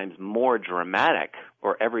sometimes more dramatic,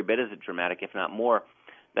 or every bit as dramatic, if not more,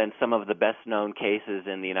 than some of the best-known cases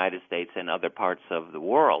in the United States and other parts of the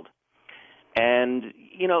world. And,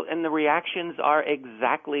 and the reactions are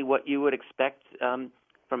exactly what you would expect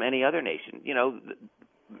from any other nation.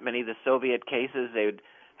 Many of the Soviet cases, they would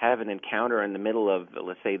have an encounter in the middle of,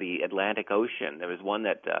 let's say, the Atlantic Ocean. There was one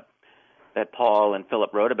that Paul and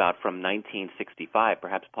Philip wrote about from 1965.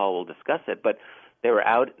 Perhaps Paul will discuss it. But they were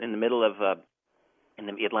out in the middle of in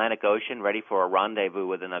the Atlantic Ocean, ready for a rendezvous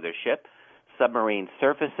with another ship. Submarine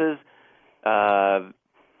surfaces.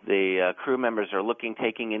 The crew members are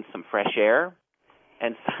taking in some fresh air,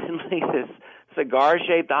 and suddenly this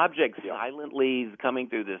cigar-shaped object silently is coming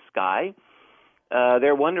through the sky.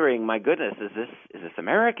 They're wondering, my goodness, is this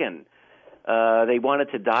American? They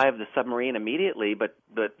wanted to dive the submarine immediately, but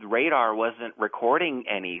the radar wasn't recording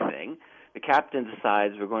anything. The captain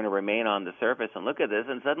decides we're going to remain on the surface and look at this,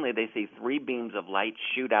 and suddenly they see 3 beams of light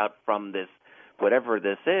shoot out from this, whatever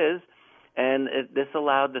this is, and this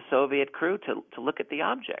allowed the Soviet crew to look at the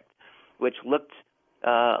object, which looked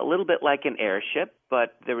a little bit like an airship,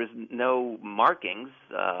 but there was no markings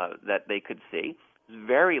that they could see. It was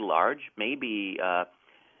very large, maybe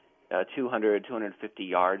 200, 250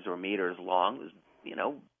 yards or meters long,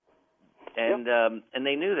 and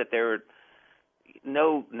they knew that there were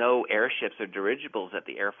no airships or dirigibles that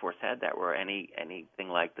the Air Force had that were anything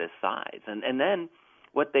like this size. And then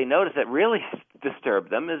what they noticed that really disturbed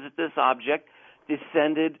them is that this object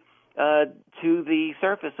descended to the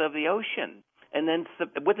surface of the ocean, and then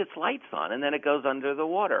with its lights on, and then it goes under the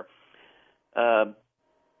water. This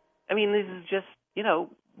is just,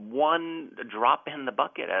 one drop in the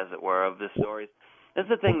bucket, as it were, of the stories. That's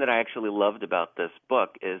the thing that I actually loved about this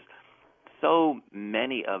book, is so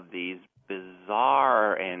many of these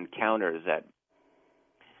bizarre encounters that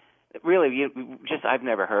really I've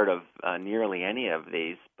never heard of nearly any of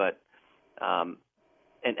these, but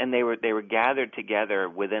and they were gathered together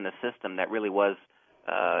within a system that really was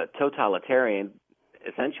totalitarian,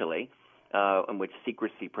 essentially, in which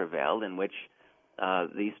secrecy prevailed, in which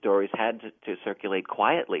these stories had to circulate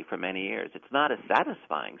quietly for many years. It's not a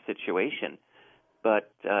satisfying situation,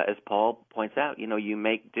 but as Paul points out, you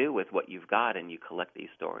make do with what you've got, and you collect these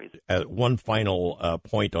stories. One final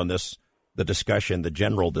point on this, the discussion, the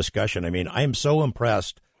general discussion. I am so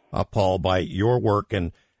impressed, Paul, by your work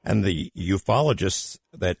and the ufologists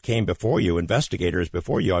that came before you, investigators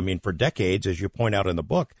before you. For decades, as you point out in the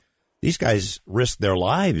book, these guys risked their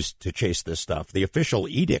lives to chase this stuff. The official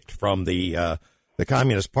edict from the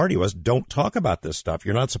Communist Party was, don't talk about this stuff.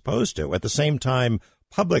 You're not supposed to. At the same time,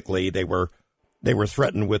 publicly, they were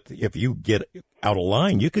threatened with, if you get out of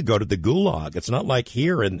line, you could go to the gulag. It's not like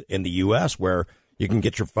here in the U.S. where you can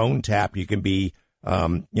get your phone tapped. You can be,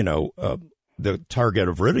 the target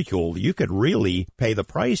of ridicule. You could really pay the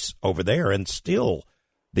price over there, and still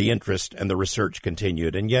the interest and the research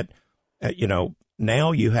continued. And yet,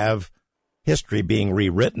 now you have history being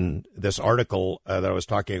rewritten. This article that I was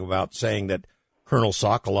talking about, saying that Colonel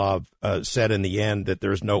Sokolov said in the end that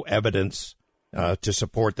there's no evidence to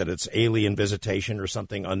support that it's alien visitation or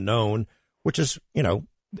something unknown, which is,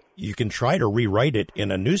 you can try to rewrite it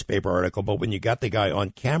in a newspaper article, but when you got the guy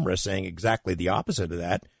on camera saying exactly the opposite of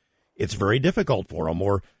that, it's very difficult for him.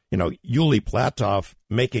 Or, Yuli Platov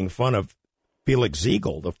making fun of Felix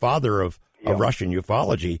Ziegel, the father of Russian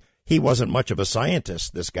ufology. He wasn't much of a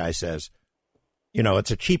scientist, this guy says.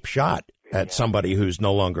 It's a cheap shot at somebody who's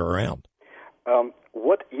no longer around.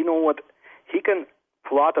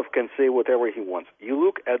 Platov can say whatever he wants. You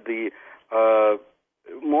look at the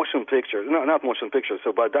motion pictures, no, not motion pictures,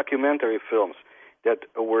 but documentary films that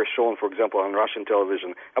were shown, for example, on Russian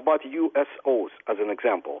television about USOs, as an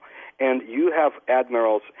example. And you have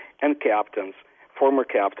admirals and captains, former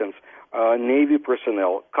captains, Navy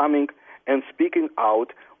personnel coming and speaking out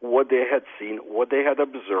what they had seen, what they had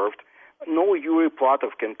observed. No Yuri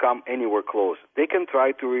Platov can come anywhere close. They can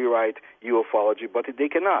try to rewrite ufology, but they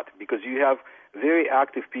cannot, because you have very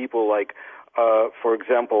active people like, for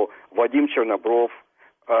example, Vadim Chernobrov,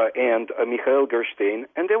 and Mikhail Gerstein,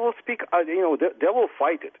 and they will speak, they will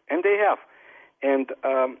fight it, and they have. And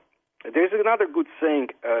there's another good saying,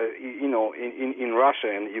 in Russia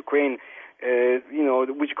and Ukraine,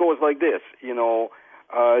 which goes like this,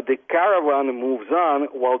 the caravan moves on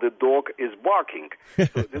while the dog is barking.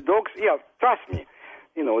 So the dogs, trust me,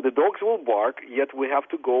 the dogs will bark, yet we have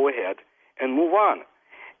to go ahead and move on.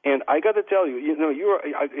 And I got to tell you,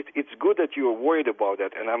 it's good that you are worried about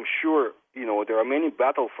that, and I'm sure, there are many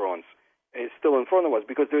battlefronts still in front of us,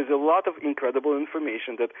 because there's a lot of incredible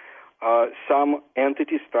information that some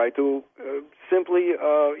entities try to simply,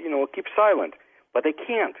 keep silent. But they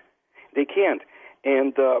can't. They can't.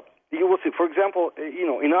 And you will see, for example,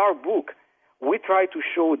 in our book, we try to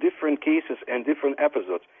show different cases and different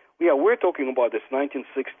episodes. We're talking about this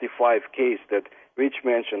 1965 case that Rich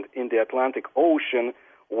mentioned in the Atlantic Ocean,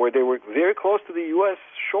 where they were very close to the U.S.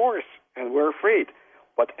 shores and were afraid.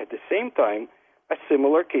 But at the same time, a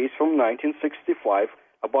similar case from 1965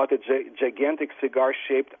 about a gigantic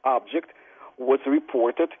cigar-shaped object was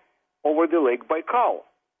reported over the Lake Baikal.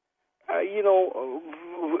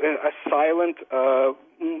 A silent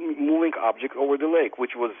moving object over the lake,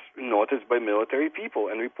 which was noticed by military people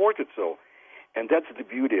and reported so. And that's the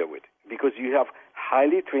beauty of it, because you have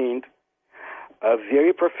highly trained,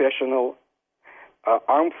 very professional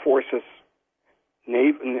armed forces,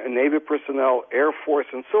 Navy personnel, Air Force,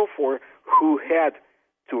 and so forth, who had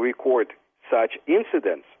to record such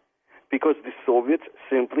incidents, because the Soviets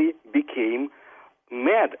simply became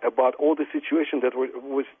mad about all the situation that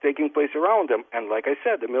was taking place around them. And like I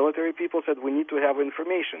said, the military people said, we need to have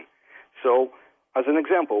information. So, as an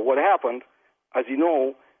example, what happened, as you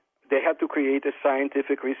know, they had to create a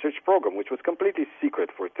scientific research program, which was completely secret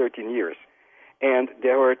for 13 years. And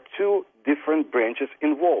there were two different branches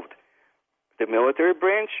involved, the military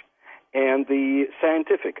branch and the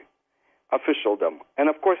scientific officialdom. And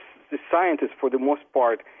of course, the scientists, for the most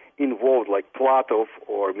part, involved, like Platov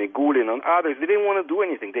or Migulin and others, they didn't want to do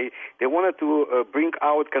anything. They wanted to bring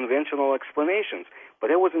out conventional explanations, but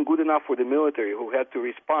that wasn't good enough for the military, who had to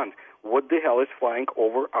respond. What the hell is flying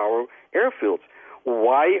over our airfields?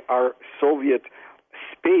 Why are Soviet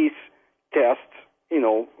space tests,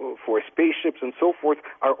 for spaceships and so forth,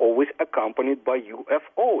 are always accompanied by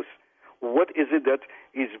UFOs? What is it that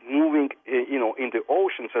is moving, in the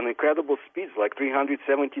oceans at incredible speeds, like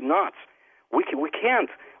 370 knots? We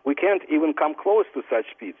can't even come close to such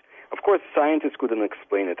speeds. Of course, scientists couldn't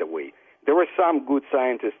explain it away. There were some good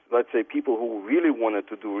scientists, let's say people who really wanted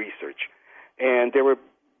to do research, and they were,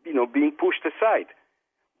 being pushed aside.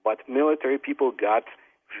 But military people got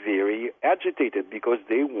very agitated because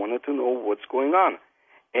they wanted to know what's going on.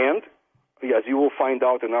 And as you will find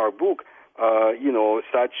out in our book,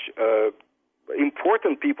 such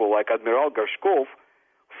important people like Admiral Gorshkov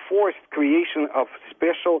forced creation of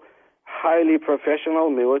special, highly professional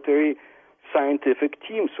military scientific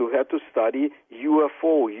teams who had to study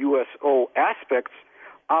UFO, USO aspects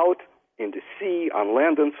out in the sea, on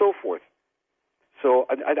land, and so forth. So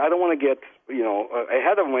I don't want to get,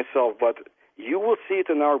 ahead of myself, but you will see it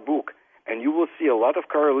in our book, and you will see a lot of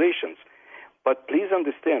correlations. But please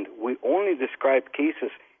understand, we only describe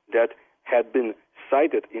cases that had been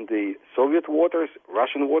cited in the Soviet waters,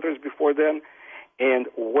 Russian waters before then, and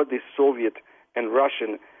what the Soviet and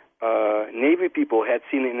Russian Navy people had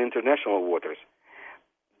seen in international waters.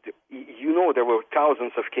 There were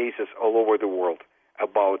thousands of cases all over the world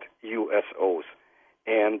about USOs.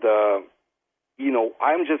 And,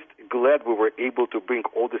 I'm just glad we were able to bring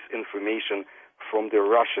all this information from the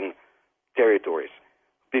Russian territories.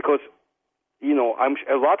 Because,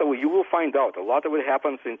 a lot of it, you will find out, a lot of it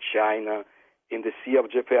happens in China, in the Sea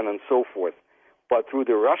of Japan, and so forth. But through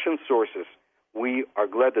the Russian sources, we are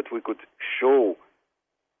glad that we could show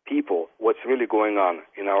people what's really going on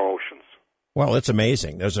in our oceans. Well, it's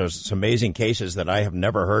amazing. There's some amazing cases that I have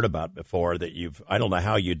never heard about before that I don't know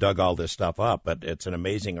how you dug all this stuff up, but it's an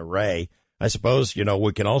amazing array. I suppose,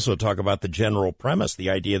 we can also talk about the general premise, the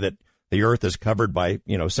idea that the Earth is covered by,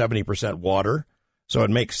 70% water. So it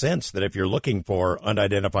makes sense that if you're looking for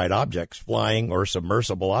unidentified objects, flying or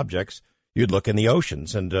submersible objects, you'd look in the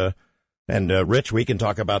oceans. And Rich, we can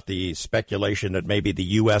talk about the speculation that maybe the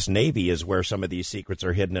U.S. Navy is where some of these secrets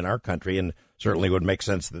are hidden in our country, and certainly would make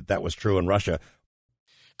sense that that was true in Russia.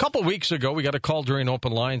 A couple of weeks ago, we got a call during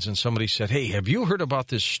Open Lines, and somebody said, hey, have you heard about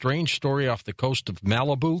this strange story off the coast of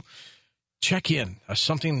Malibu? Check in.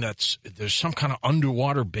 There's some kind of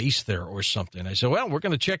underwater base there or something. I said, well, we're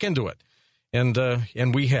going to check into it.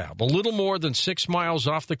 And we have. A little more than 6 miles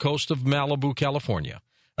off the coast of Malibu, California.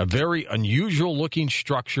 A very unusual-looking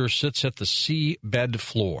structure sits at the seabed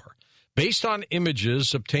floor. Based on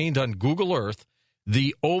images obtained on Google Earth,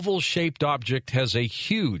 The oval-shaped object has a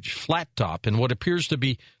huge flat top and what appears to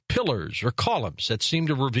be pillars or columns that seem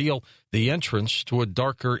to reveal the entrance to a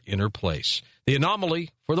darker inner place. The anomaly,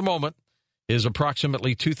 for the moment, is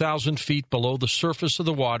approximately 2,000 feet below the surface of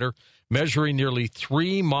the water, measuring nearly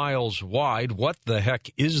 3 miles wide. What the heck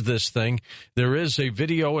is this thing? There is a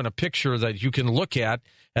video and a picture that you can look at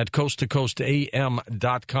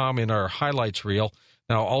coasttocoastam.com in our highlights reel.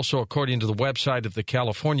 Now, also, according to the website of the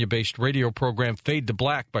California-based radio program Fade to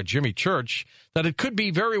Black by Jimmy Church, that it could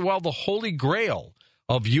be very well the holy grail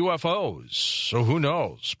of UFOs. So who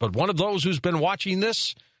knows? But one of those who's been watching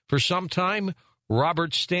this for some time,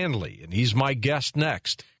 Robert Stanley, and he's my guest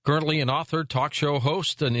next. Currently an author, talk show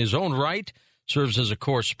host in his own right, serves as a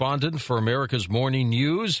correspondent for America's Morning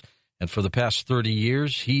News, and for the past 30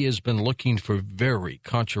 years, he has been looking for very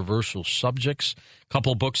controversial subjects.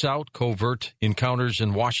 Couple books out, Covert Encounters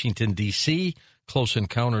in Washington, D.C., Close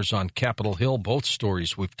Encounters on Capitol Hill, both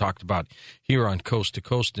stories we've talked about here on Coast to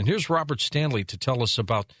Coast. And here's Robert Stanley to tell us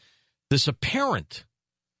about this apparent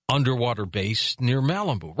underwater base near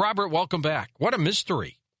Malibu. Robert, welcome back. What a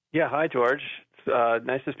mystery. Yeah, hi, George. It's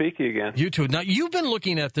nice to speak to you again. You too. Now, you've been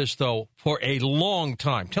looking at this, though, for a long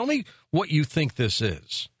time. Tell me what you think this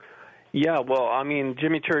is. Yeah, well, I mean,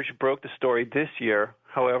 Jimmy Church broke the story this year.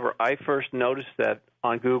 However, I first noticed that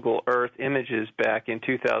on Google Earth Images back in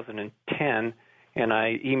 2010, and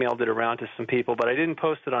I emailed it around to some people, but I didn't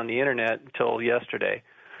post it on the Internet until yesterday.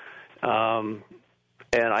 And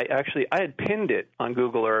I had pinned it on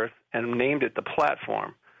Google Earth and named it the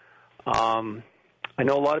platform. I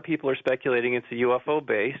know a lot of people are speculating it's a UFO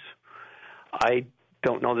base. I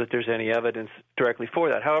don't know that there's any evidence directly for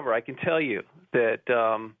that. However, I can tell you that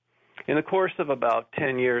in the course of about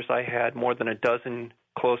 10 years, I had more than a dozen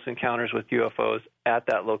close encounters with UFOs at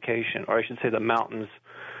that location, or I should say the mountains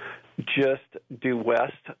just due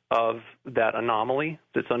west of that anomaly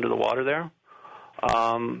that's under the water there.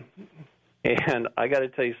 And I got to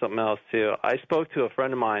tell you something else, too. I spoke to a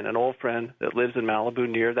friend of mine, an old friend that lives in Malibu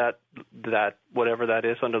near that whatever that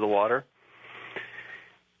is under the water.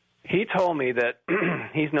 He told me that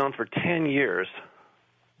he's known for 10 years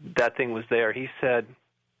that thing was there. He said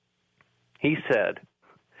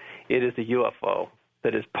it is a UFO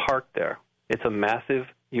that is parked there. It's a massive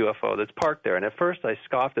UFO that's parked there. And at first I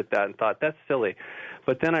scoffed at that and thought, that's silly.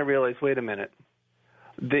 But then I realized, wait a minute.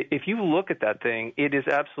 If you look at that thing, it is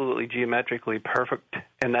absolutely geometrically perfect,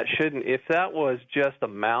 and that shouldn't. If that was just a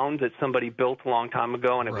mound that somebody built a long time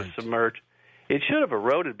ago and it was submerged, it should have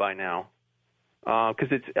eroded by now,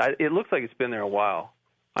 because it looks like it's been there a while.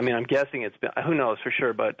 I mean, I'm guessing it's been. Who knows for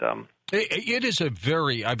sure? But it is a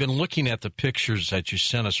very. I've been looking at the pictures that you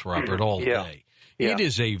sent us, Robert, all day. Yeah. It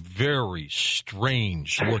is a very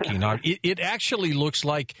strange looking. It actually looks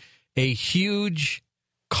like a huge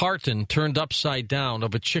carton turned upside down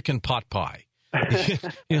of a chicken pot pie.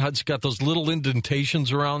 It's got those little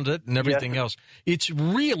indentations around it and everything else. It's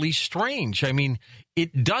really strange. I mean,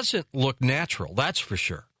 it doesn't look natural, that's for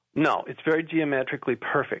sure. No, it's very geometrically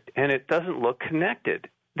perfect, and it doesn't look connected.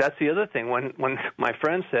 That's the other thing. When my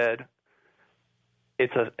friend said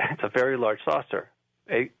it's a very large saucer,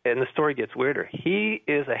 and the story gets weirder. He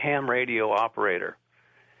is a ham radio operator.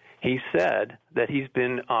 He said that he's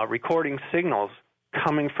been recording signals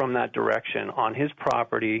coming from that direction on his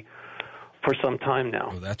property for some time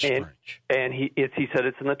now. Oh, that's strange. And he said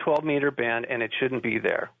it's in the 12-meter band, and it shouldn't be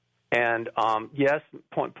there. And, yes,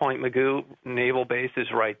 Point Magoo Naval Base is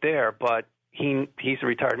right there, but he's a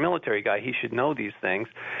retired military guy. He should know these things.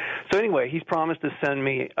 So anyway, he's promised to send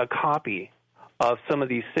me a copy of some of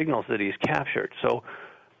these signals that he's captured. So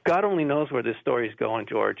God only knows where this story is going,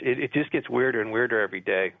 George. It just gets weirder and weirder every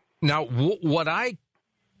day. Now, what I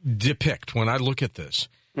depict when I look at this,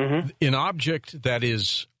 an object that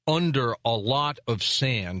is under a lot of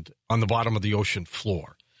sand on the bottom of the ocean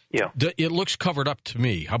floor. Yeah. It looks covered up to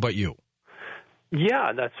me. How about you?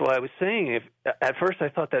 Yeah, that's what I was saying. At first I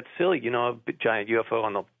thought that's silly, a big, giant UFO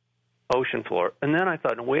on the ocean floor. And then I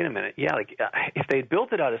thought, wait a minute, if they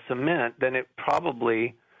built it out of cement, then it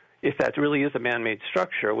probably, if that really is a man-made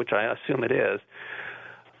structure, which I assume it is,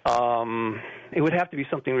 it would have to be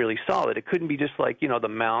something really solid. It couldn't be just like, the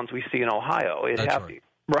mounds we see in Ohio. It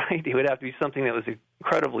would have to be something that was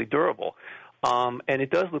incredibly durable. And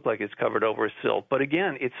it does look like it's covered over with silt. But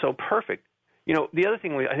again, it's so perfect. The other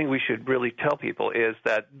thing I think we should really tell people is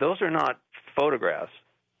that those are not photographs.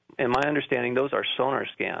 In my understanding, those are sonar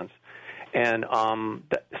scans. And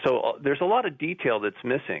so there's a lot of detail that's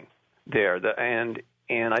missing there.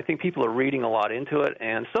 And I think people are reading a lot into it.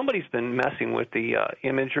 And somebody's been messing with the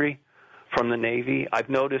imagery from the Navy. I've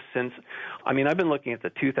noticed I've been looking at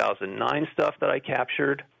the 2009 stuff that I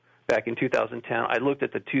captured back in 2010. I looked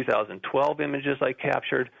at the 2012 images I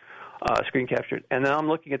captured, screen captured, and now I'm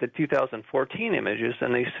looking at the 2014 images,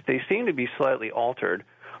 and they seem to be slightly altered.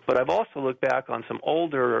 But I've also looked back on some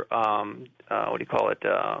older,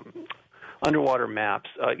 underwater maps,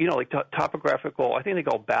 like topographical, I think they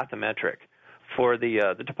call bathymetric, for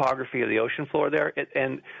the topography of the ocean floor there.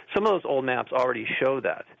 And some of those old maps already show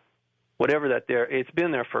that. Whatever that there, it's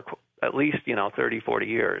been there for at least, 30, 40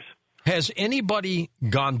 years. Has anybody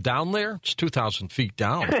gone down there? It's 2,000 feet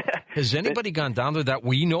down. Has anybody gone down there that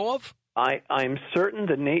we know of? I'm certain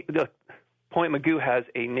the Point Mugu has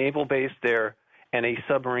a naval base there, and a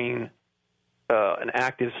submarine, an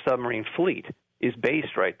active submarine fleet is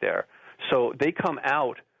based right there. So they come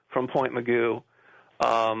out from Point Mugu,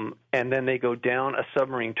 and then they go down a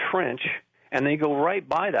submarine trench, and they go right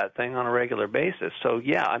by that thing on a regular basis. So,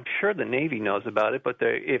 yeah, I'm sure the Navy knows about it, but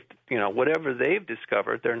whatever they've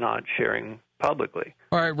discovered, they're not sharing publicly.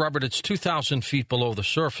 All right, Robert, it's 2,000 feet below the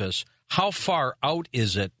surface. How far out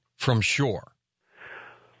is it from shore?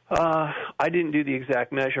 I didn't do the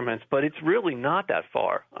exact measurements, but it's really not that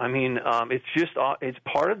far. I mean, it's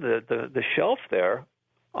part of the shelf there,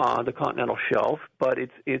 the continental shelf, but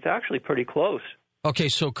it's actually pretty close. Okay,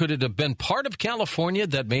 so could it have been part of California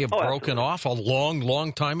that may have broken off a long,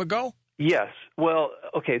 long time ago? Yes. Well,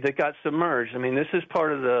 okay, they got submerged. I mean, this is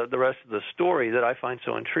part of the rest of the story that I find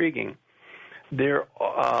so intriguing. The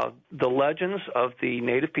legends of the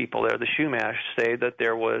native people there, the Chumash, say that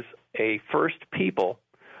there was a first people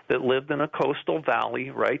that lived in a coastal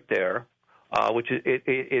valley right there, which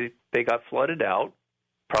they got flooded out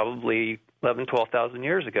probably 11,000, 12,000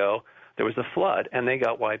 years ago. There was a flood, and they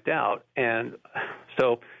got wiped out. And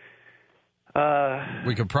so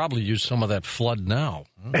we could probably use some of that flood now.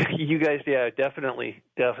 You guys, yeah, definitely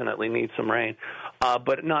need some rain,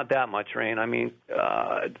 but not that much rain. I mean,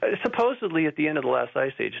 supposedly at the end of the last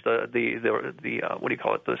ice age,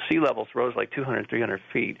 the sea levels rose like 200, 300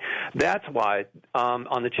 feet. That's why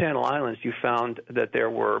on the Channel Islands you found that there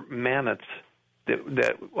were mammoths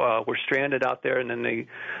that were stranded out there, and then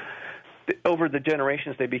over the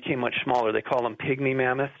generations they became much smaller. They call them pygmy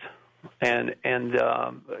mammoths, and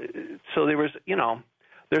so there was,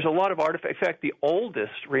 there's a lot of artifacts. In fact, the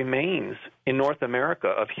oldest remains in North America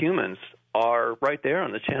of humans are right there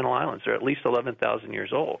on the Channel Islands. They're at least 11,000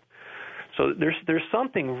 years old. So there's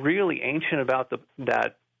something really ancient about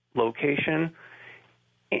that location.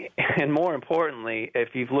 And more importantly, if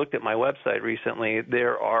you've looked at my website recently,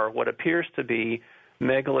 there are what appears to be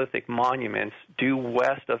megalithic monuments due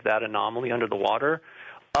west of that anomaly under the water.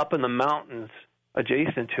 Up in the mountains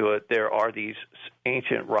adjacent to it, there are these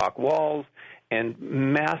ancient rock walls and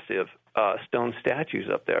massive stone statues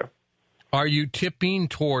up there. Are you tipping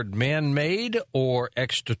toward man-made or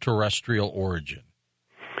extraterrestrial origin?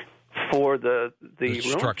 For the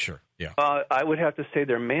structure, yeah. I would have to say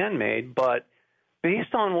they're man-made, but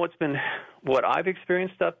based on what I've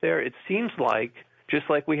experienced up there, it seems like, just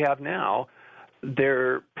like we have now,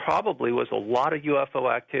 there probably was a lot of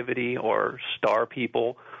UFO activity or star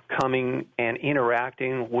people coming and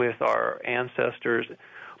interacting with our ancestors,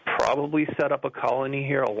 probably set up a colony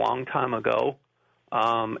here a long time ago,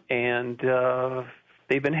 and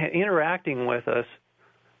they've been interacting with us,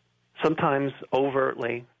 sometimes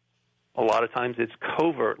overtly, a lot of times it's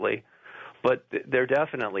covertly, but they're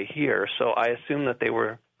definitely here. So I assume that they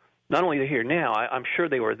were not only here now, I'm sure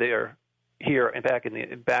they were there here and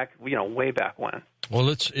way back when. Well,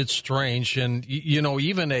 it's strange, and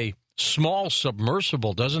even a small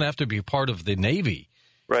submersible doesn't have to be part of the Navy.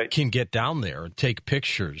 Right. Can get down there and take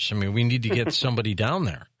pictures. I mean, we need to get somebody down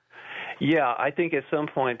there. Yeah, I think at some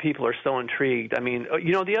point people are so intrigued. I mean,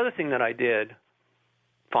 the other thing that I did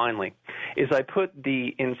finally is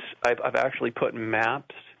I've actually put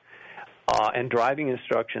maps and driving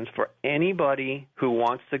instructions for anybody who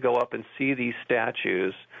wants to go up and see these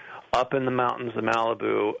statues up in the mountains of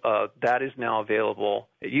Malibu. That is now available.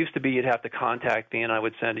 It used to be you'd have to contact me and I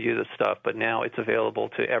would send you the stuff, but now it's available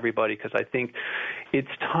to everybody because I think it's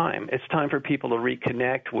time. It's time for people to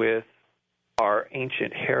reconnect with our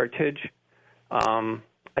ancient heritage.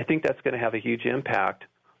 I think that's going to have a huge impact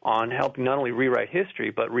on helping not only rewrite history,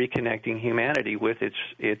 but reconnecting humanity with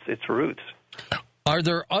its roots. Are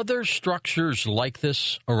there other structures like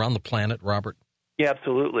this around the planet, Robert? Yeah,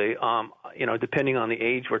 absolutely. Depending on the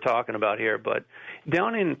age we're talking about here, but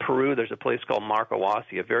down in Peru, there's a place called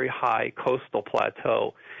Marcahuasi, a very high coastal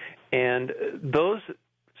plateau, and those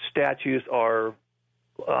statues are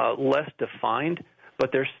less defined,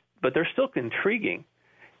 but they're still intriguing.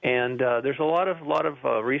 And there's a lot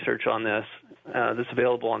of research on this that's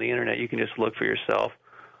available on the internet. You can just look for yourself.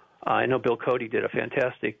 I know Bill Cody did a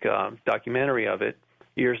fantastic documentary of it.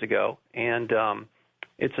 years ago, and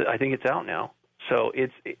I think it's out now. So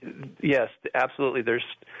yes, absolutely. There's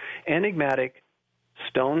enigmatic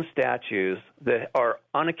stone statues that are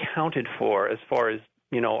unaccounted for as far as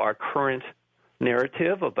our current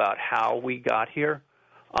narrative about how we got here.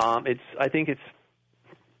 I think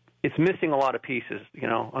it's missing a lot of pieces,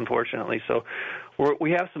 unfortunately. So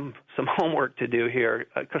we have some homework to do here,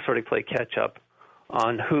 sort of play catch up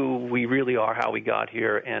on who we really are, how we got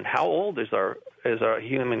here, and how old is our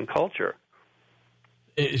human culture.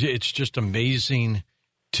 It's just amazing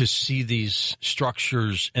to see these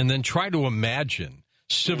structures and then try to imagine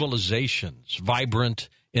civilizations vibrant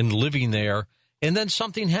and living there, and then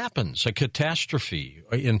something happens, a catastrophe.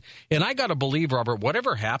 And I got to believe, Robert,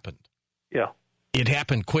 whatever happened, it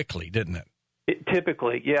happened quickly, didn't it?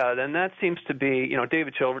 Typically, yeah. And that seems to be,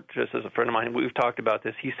 David Childress is a friend of mine. We've talked about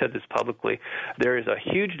this. He said this publicly. There is a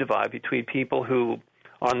huge divide between people who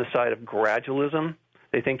are on the side of gradualism.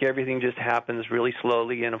 They think everything just happens really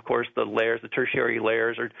slowly, and of course the tertiary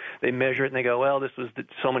layers, they measure it and they go, well, this was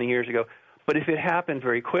so many years ago. But if it happened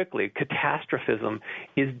very quickly, catastrophism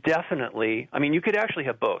is definitely, you could actually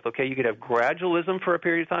have both, okay? You could have gradualism for a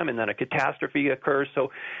period of time, and then a catastrophe occurs.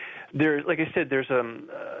 So like I said, there's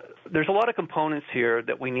a lot of components here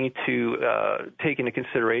that we need to take into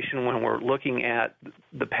consideration when we're looking at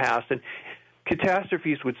the past. And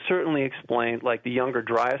catastrophes would certainly explain, like the Younger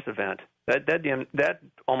Dryas event. That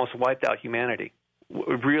almost wiped out humanity,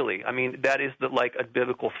 really. That is like a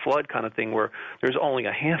biblical flood kind of thing where there's only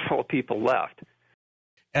a handful of people left.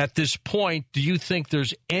 At this point, do you think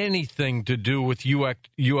there's anything to do with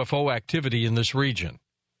UFO activity in this region?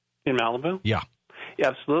 In Malibu? Yeah.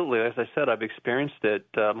 Absolutely. As I said, I've experienced it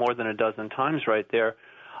more than a dozen times right there.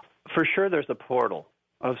 For sure, there's a portal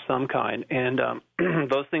of some kind, and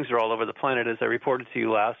those things are all over the planet. As I reported to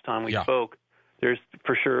you last time we spoke, there's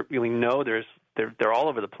for sure, we know they're all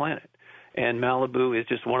over the planet, and Malibu is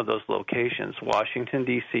just one of those locations. Washington,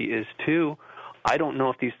 D.C. is too. I don't know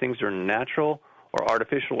if these things are natural or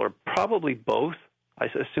artificial or probably both. I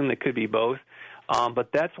assume they could be both. But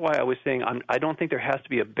that's why I was saying I don't think there has to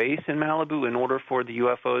be a base in Malibu in order for the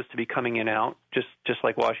UFOs to be coming in and out, just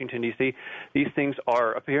like Washington, D.C. These things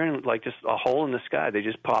are appearing like just a hole in the sky. They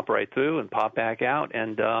just pop right through and pop back out,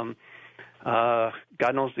 and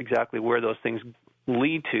God knows exactly where those things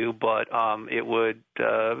lead to, but it would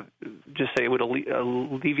it would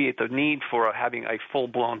alleviate the need for having a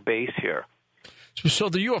full-blown base here. So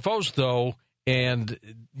the UFOs, though, and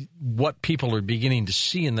what people are beginning to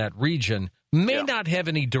see in that region may not have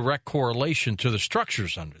any direct correlation to the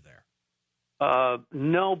structures under there.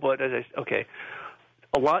 No, but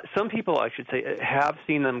some people, I should say, have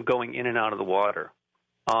seen them going in and out of the water.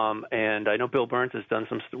 And I know Bill Burns has done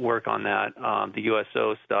some work on that, the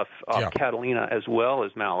USO stuff, Catalina as well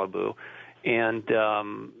as Malibu. And,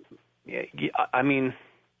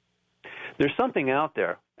 there's something out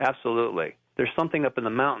there, absolutely. There's something up in the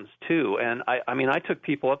mountains, too. And, I took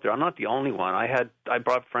people up there. I'm not the only one. I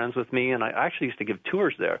brought friends with me, and I actually used to give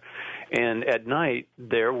tours there. And at night,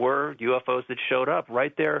 there were UFOs that showed up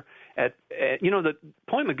right there at the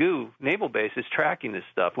Point Mugu Naval Base is tracking this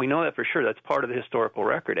stuff. We know that for sure. That's part of the historical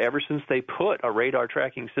record. Ever since they put a radar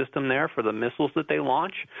tracking system there for the missiles that they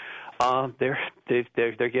launch, they're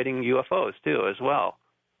getting UFOs, too, as well.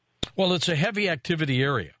 Well, it's a heavy activity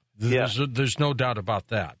area. There's no doubt about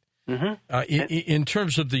that. Mm-hmm. In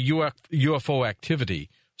terms of the UFO activity,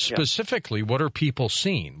 specifically, what are people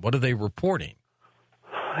seeing? What are they reporting?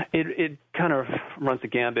 It kind of runs the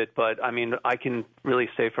gambit, but I can really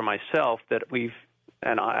say for myself that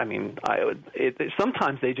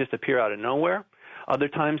sometimes they just appear out of nowhere. Other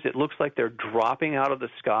times it looks like they're dropping out of the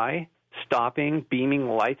sky, stopping, beaming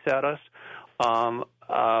lights at us.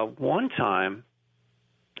 One time,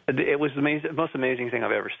 it was the most amazing thing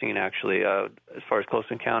I've ever seen, actually, as far as close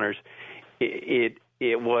encounters. It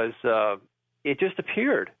just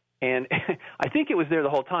appeared. And I think it was there the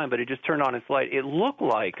whole time, but it just turned on its light. It looked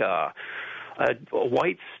like a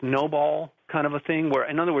white snowball kind of a thing where,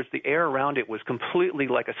 in other words, the air around it was completely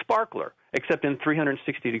like a sparkler, except in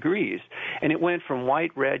 360 degrees. And it went from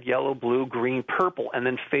white, red, yellow, blue, green, purple, and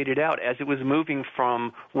then faded out as it was moving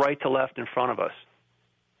from right to left in front of us.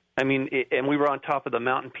 And we were on top of the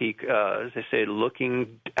mountain peak, as I said,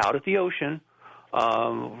 looking out at the ocean,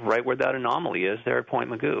 right where that anomaly is there at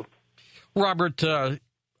Point Mugu. Robert,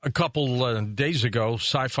 a couple days ago,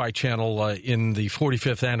 Sci-Fi Channel, in the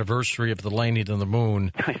 45th anniversary of the landing on the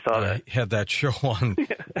moon, I saw that. Had that show on. Yeah,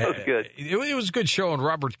 that was good. It was a good show, and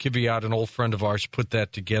Robert Kiviat, an old friend of ours, put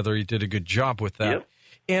that together. He did a good job with that.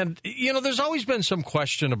 And, you know, there's always been some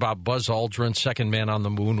question about Buzz Aldrin, second man on the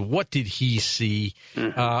moon. What did he see?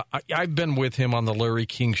 Mm-hmm. I've been with him on the Larry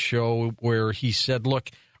King show where he said, look,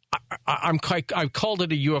 I called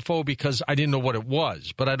it a UFO because I didn't know what it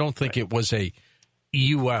was, but I don't think it was a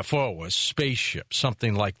UFO, a spaceship,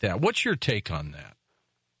 something like that. What's your take on that?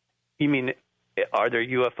 You mean, are there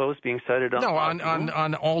UFOs being sighted on? No,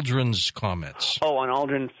 on Aldrin's comments. Oh, on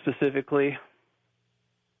Aldrin specifically?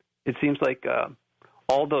 It seems like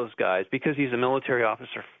all those guys, because he's a military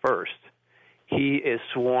officer first, he is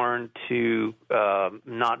sworn to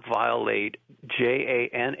not violate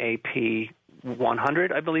JANAP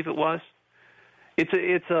 100, I believe it was.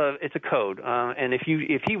 It's a code, and if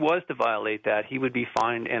he was to violate that, he would be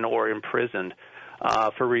fined and or imprisoned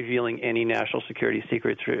for revealing any national security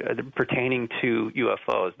secrets pertaining to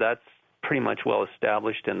UFOs. That's pretty much well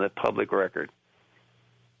established in the public record.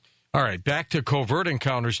 All right, back to covert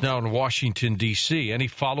encounters now in Washington, D.C. Any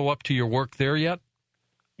follow-up to your work there yet?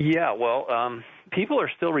 Yeah, well, people are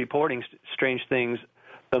still reporting strange things.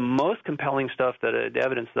 The most compelling stuff, the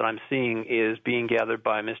evidence that I'm seeing, is being gathered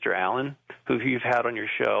by Mr. Allen, who you've had on your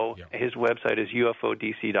show. Yeah. His website is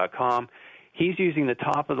ufodc.com. He's using the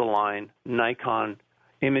top-of-the-line Nikon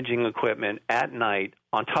imaging equipment at night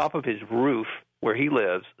on top of his roof where he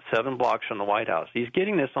lives, 7 blocks from the White House. He's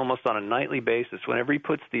getting this almost on a nightly basis. Whenever he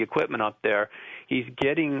puts the equipment up there, he's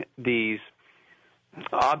getting these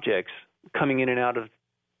objects coming in and out of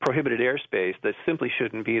prohibited airspace that simply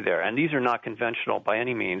shouldn't be there. And these are not conventional by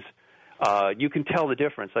any means. You can tell the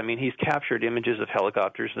difference. I mean, he's captured images of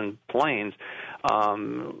helicopters and planes.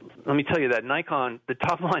 Let me tell you that the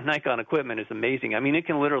top-line Nikon equipment is amazing. I mean, it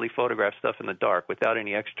can literally photograph stuff in the dark without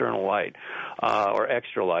any external light or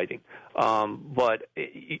extra lighting. But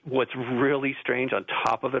what's really strange on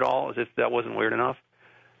top of it all, as if that wasn't weird enough,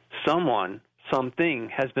 something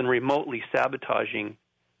has been remotely sabotaging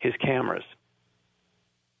his cameras.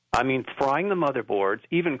 I mean, frying the motherboards,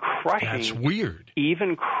 even crushing. That's weird.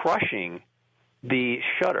 Even crushing the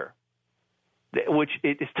shutter, which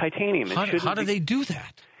is titanium. How do they do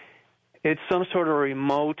that? It's some sort of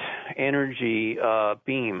remote energy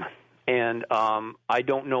beam, and I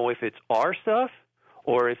don't know if it's our stuff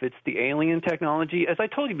or if it's the alien technology. As I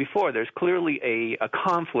told you before, there's clearly a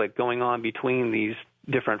conflict going on between these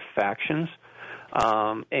different factions,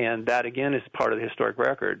 and that again is part of the historic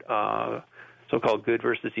record. So-called good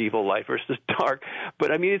versus evil, light versus dark. But,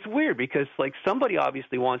 I mean, it's weird because, like, somebody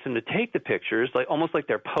obviously wants him to take the pictures, like almost like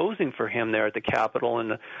they're posing for him there at the Capitol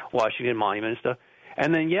and the Washington Monument and stuff.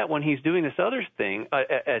 And then yet when he's doing this other thing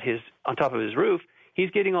on top of his roof, he's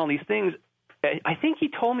getting all these things. I think he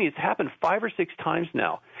told me it's happened 5 or 6 times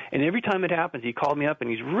now. And every time it happens, he called me up and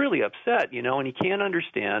he's really upset, you know, and he can't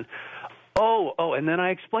understand. Oh, and then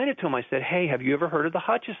I explained it to him. I said, hey, have you ever heard of the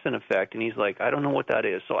Hutchison effect? And he's like, I don't know what that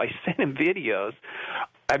is. So I sent him videos.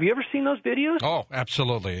 Have you ever seen those videos? Oh,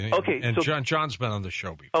 absolutely. Okay. And John's been on the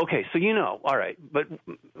show before. Okay, so you know. All right. But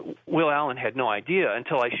Will Allen had no idea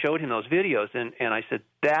until I showed him those videos, and I said,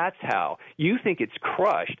 that's how. You think it's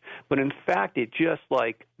crushed, but in fact it just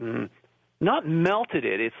like not melted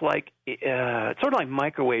it. It's like it's sort of like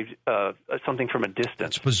microwaved something from a distance.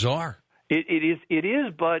 That's bizarre. It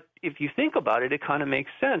is, but if you think about it, it kind of makes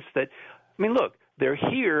sense that, I mean, look, they're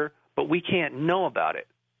here, but we can't know about it,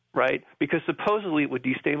 right? Because supposedly it would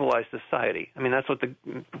destabilize society. I mean, that's what the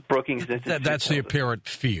Brookings Institute That's the apparent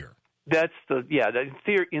fear. That's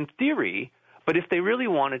in theory, but if they really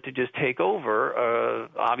wanted to just take over,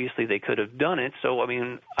 obviously they could have done it. So, I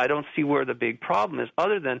mean, I don't see where the big problem is,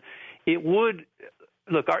 other than it would,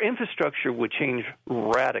 look, our infrastructure would change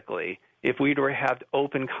radically if we were to have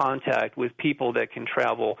open contact with people that can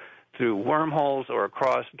travel through wormholes or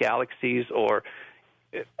across galaxies or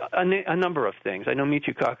a number of things. I know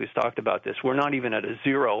Michio Kaku's talked about this. We're not even at a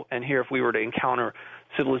zero, and here if we were to encounter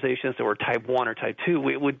civilizations that were type 1 or type 2,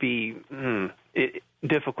 it would be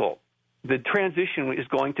difficult. The transition is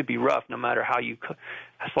going to be rough no matter how you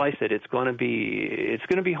slice it. It's going to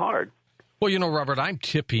be hard. Well, you know, Robert, I'm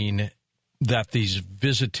tipping that these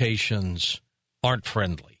visitations aren't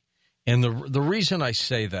friendly. And the reason I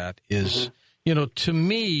say that is, you know, to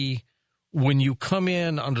me, when you come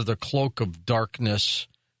in under the cloak of darkness,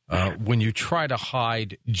 when you try to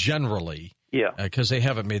hide generally, because they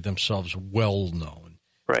haven't made themselves well known,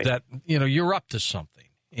 right, that, you know, you're up to something.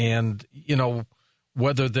 And, you know,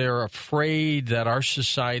 whether they're afraid that our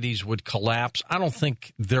societies would collapse, I don't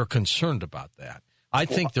think they're concerned about that. I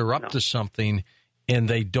think they're up to something, and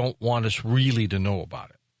they don't want us really to know about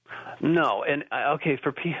it. No, and okay,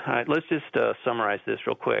 let's just summarize this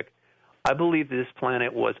real quick. I believe this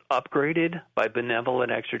planet was upgraded by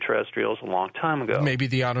benevolent extraterrestrials a long time ago. Maybe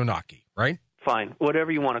the Anunnaki, right? fine,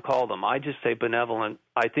 whatever you want to call them. I just say benevolent.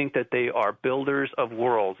 I think that they are builders of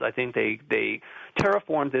worlds. I think they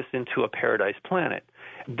terraformed this into a paradise planet.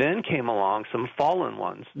 Then came along some fallen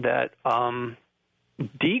ones that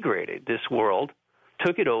degraded this world,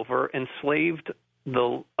 took it over, enslaved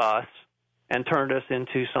us, and turned us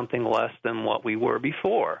into something less than what we were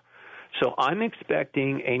before. So I'm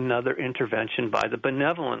expecting another intervention by the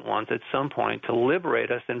benevolent ones at some point to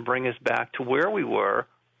liberate us and bring us back to where we were.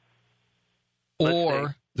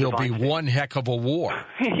 Or there'll be one heck of a war.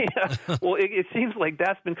 Yeah. Well, it seems like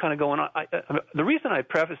that's been kind of going on. The reason I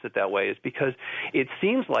preface it that way is because it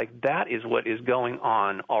seems like that is what is going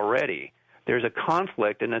on already. There's a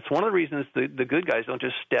conflict, and it's one of the reasons the good guys don't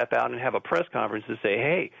just step out and have a press conference and say,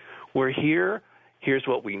 hey, we're here, here's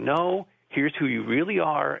what we know, here's who you really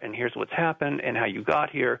are, and here's what's happened and how you got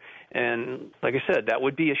here. And like I said, that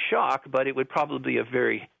would be a shock, but it would probably be a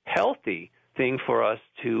very healthy thing for us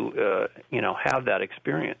to, have that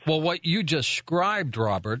experience. Well, what you described,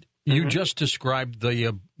 Robert, you just described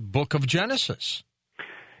the book of Genesis.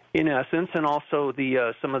 In essence, and also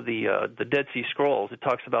some of the Dead Sea Scrolls. It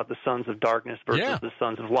talks about the sons of darkness versus the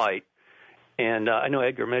sons of light. And I know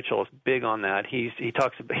Edgar Mitchell is big on that. He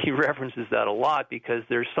references that a lot because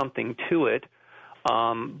there's something to it.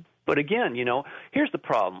 But again, here's the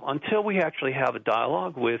problem. Until we actually have a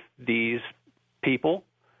dialogue with these people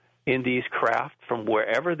in these craft from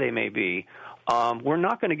wherever they may be, we're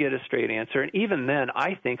not going to get a straight answer. And even then,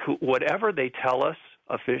 I think whatever they tell us,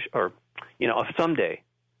 someday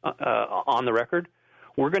on the record,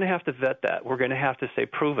 we're going to have to vet that. We're going to have to say,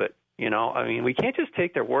 prove it. We can't just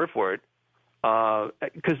take their word for it.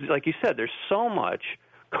 Because, like you said, there's so much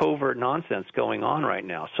covert nonsense going on right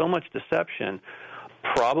now, so much deception.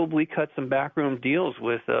 Probably cut some backroom deals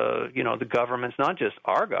with, the governments, not just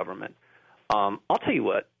our government. I'll tell you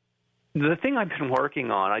what, the thing I've been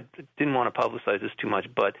working on, I didn't want to publicize this too much,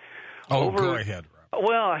 but go ahead, Rob.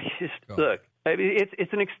 Well, look.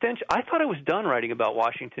 It's an extension. I thought I was done writing about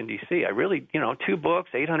Washington, D.C. I really, 2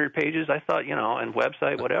 books, 800 pages, I thought, and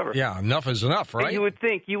website, whatever. Yeah, enough is enough, right? You would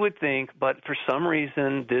think, but for some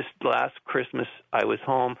reason, this last Christmas, I was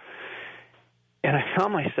home, and I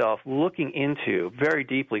found myself looking into, very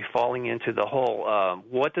deeply falling into the whole,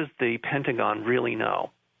 what does the Pentagon really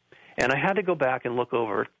know? And I had to go back and look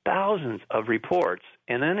over thousands of reports,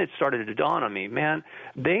 and then it started to dawn on me, man,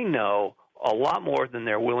 they know a lot more than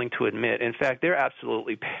they're willing to admit. In fact, they're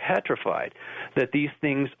absolutely petrified that these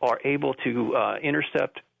things are able to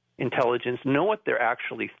intercept intelligence, know what they're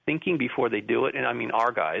actually thinking before they do it. And I mean,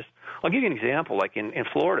 our guys. I'll give you an example. Like in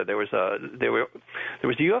Florida, there was a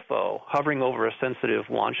UFO hovering over a sensitive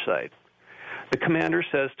launch site. The commander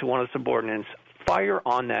says to one of the subordinates, "Fire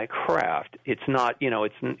on that craft. It's not,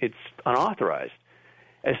 it's unauthorized."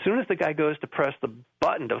 As soon as the guy goes to press the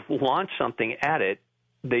button to launch something at it,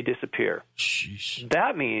 they disappear. Jeez.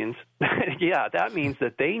 That means,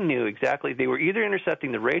 that they knew exactly. They were either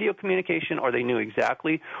intercepting the radio communication or they knew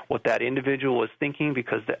exactly what that individual was thinking,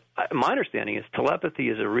 because my understanding is telepathy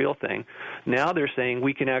is a real thing. Now they're saying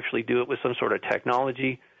we can actually do it with some sort of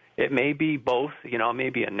technology. It may be both, it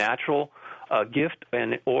may be a natural gift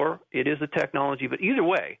or it is a technology, but either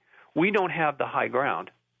way, we don't have the high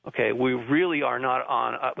ground. Okay, we really are not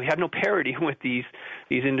on. We have no parity with these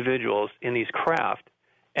individuals in these craft.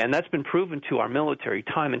 And that's been proven to our military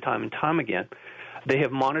time and time and time again. They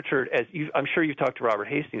have monitored, I'm sure you've talked to Robert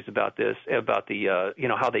Hastings about this, about the,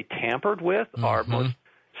 how they tampered with our most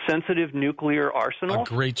sensitive nuclear arsenal. A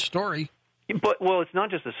great story. But, it's not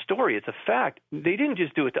just a story, it's a fact. They didn't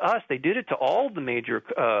just do it to us. They did it to all the major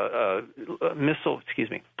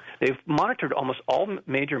They've monitored almost all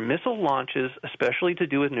major missile launches, especially to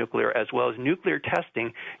do with nuclear, as well as nuclear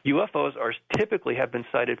testing. UFOs typically have been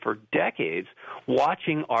cited for decades,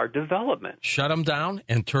 watching our development. Shut them down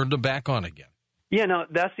and turn them back on again. Yeah, no,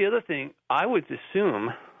 that's the other thing. I would assume,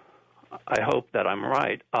 I hope that I'm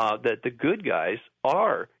right, that the good guys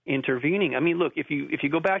are intervening. I mean, look, if you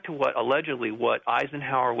go back to what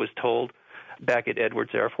Eisenhower was told back at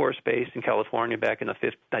Edwards Air Force Base in California back in I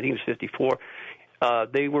think it was 54,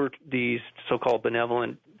 they were these so-called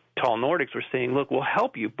benevolent tall Nordics were saying, look, we'll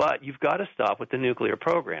help you, but you've got to stop with the nuclear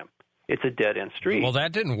program. It's a dead-end street. Well,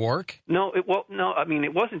 that didn't work. No, it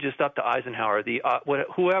wasn't just up to Eisenhower.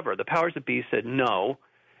 Whoever, the powers that be said no,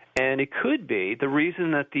 and it could be the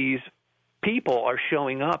reason that these people are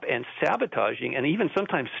showing up and sabotaging and even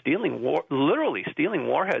sometimes literally stealing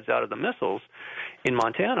warheads out of the missiles in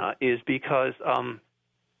Montana is because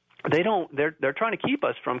they're trying to keep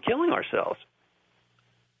us from killing ourselves.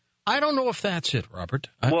 I don't know if that's it, Robert.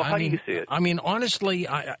 Well, how do you see it? I mean, honestly,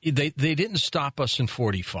 they didn't stop us in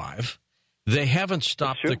 45. They haven't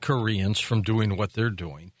stopped the Koreans from doing what they're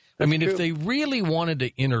doing. I mean, if they really wanted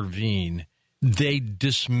to intervene, they'd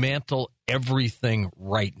dismantle everything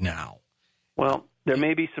right now. Well, there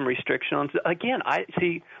may be some restrictions. Again,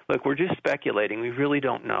 look, we're just speculating. We really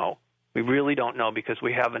don't know. We really don't know because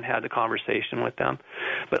we haven't had the conversation with them.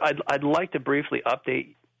 But I'd like to briefly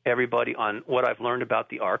update everybody on what I've learned about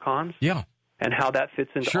the archons. Yeah. And how that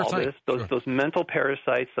fits into all this. Those mental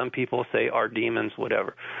parasites, some people say are demons,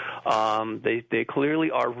 whatever. They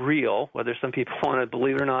clearly are real, whether some people want to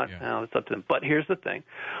believe it or not. No, it's up to them. But here's the thing.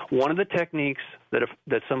 One of the techniques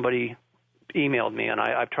that somebody emailed me, and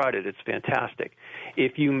I've tried it, it's fantastic.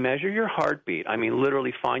 If you measure your heartbeat, I mean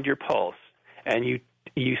literally find your pulse, and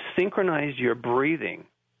you synchronize your breathing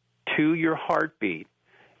to your heartbeat,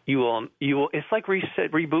 you will. It's like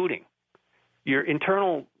rebooting. Your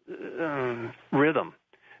internal rhythm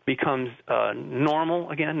becomes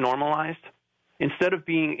normalized. Instead of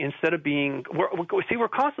being, we're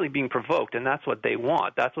constantly being provoked, and that's what they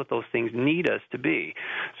want. That's what those things need us to be.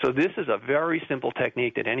 So this is a very simple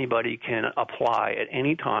technique that anybody can apply at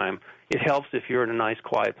any time. It helps if you're in a nice,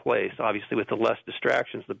 quiet place. Obviously, with the less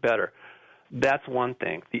distractions, the better. That's one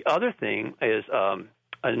thing. The other thing is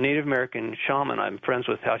a Native American shaman I'm friends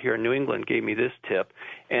with out here in New England gave me this tip,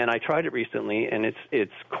 and I tried it recently, and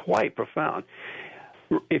it's quite profound.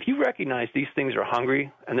 If you recognize these things are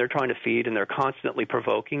hungry and they're trying to feed and they're constantly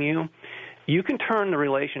provoking you, you can turn the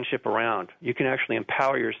relationship around. You can actually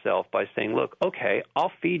empower yourself by saying, "Look, okay,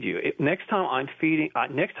 I'll feed you. Next time I'm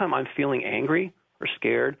feeling angry or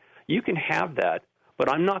scared, you can have that, but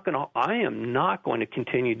I am not going to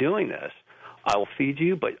continue doing this. I will feed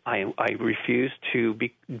you, but I refuse to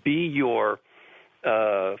be your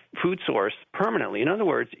food source permanently." In other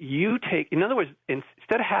words,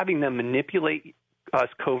 instead of having them manipulate us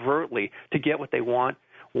covertly to get what they want,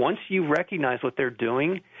 once you recognize what they're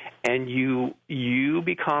doing and you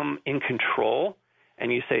become in control,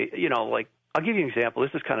 and you say, like, I'll give you an example.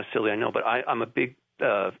 This is kind of silly, I know, but I'm a big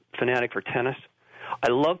fanatic for tennis. I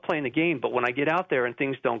love playing the game, but when I get out there and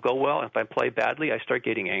things don't go well, if I play badly, I start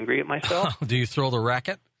getting angry at myself. Do you throw the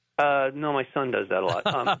racket? No, my son does that a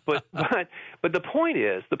lot. But the point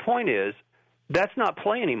is, that's not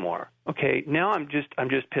play anymore. Okay, now I'm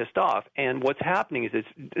just pissed off, and what's happening is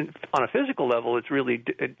it's on a physical level, it's really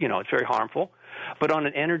it's very harmful, but on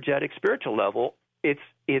an energetic, spiritual level,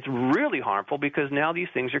 it's really harmful because now these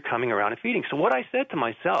things are coming around and feeding. So what I said to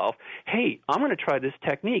myself, hey, I'm going to try this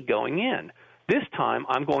technique going in. This time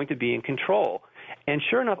I'm going to be in control. And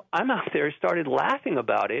sure enough, I'm out there, started laughing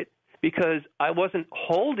about it because I wasn't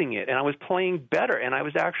holding it and I was playing better and I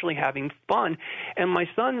was actually having fun. And my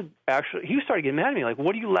son he started getting mad at me, like,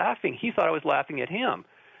 "What are you laughing?" He thought I was laughing at him.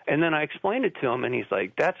 And then I explained it to him, and he's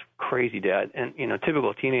like, "That's crazy, Dad." And,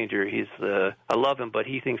 typical teenager, I love him, but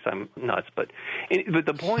he thinks I'm nuts. But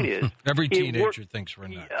the point is... Every teenager thinks we're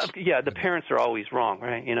nuts. Yeah, the parents are always wrong,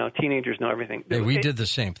 right? Teenagers know everything. Hey, we did the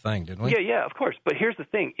same thing, didn't we? Yeah, of course. But here's the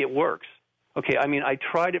thing. It works. Okay, I mean, I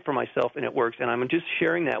tried it for myself, and it works. And I'm just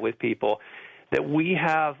sharing that with people, that we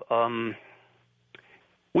have a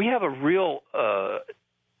real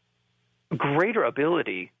greater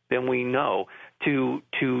ability than we know to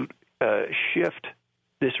shift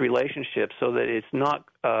this relationship so that it's not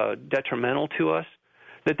detrimental to us,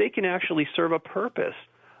 that they can actually serve a purpose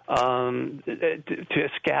to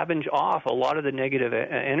scavenge off a lot of the negative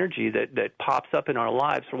energy that pops up in our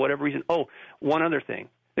lives for whatever reason. Oh, one other thing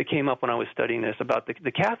that came up when I was studying this about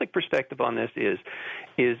the Catholic perspective on this is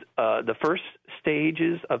the first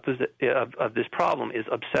stages of this problem is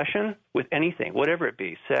obsession with anything, whatever it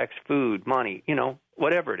be, sex, food, money,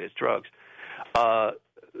 whatever it is, drugs.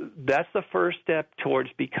 That's the first step towards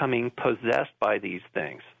becoming possessed by these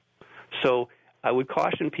things. So I would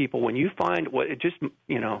caution people, when you find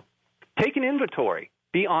take an inventory.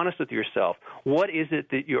 Be honest with yourself. What is it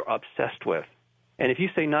that you're obsessed with? And if you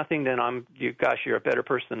say nothing, then you're a better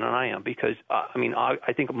person than I am, because,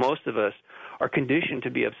 I think most of us are conditioned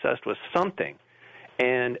to be obsessed with something.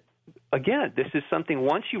 And, again, this is something,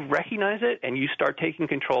 once you recognize it and you start taking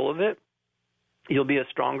control of it, you'll be a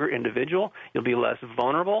stronger individual, you'll be less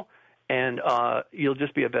vulnerable, and you'll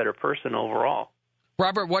just be a better person overall.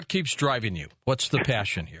 Robert, what keeps driving you? What's the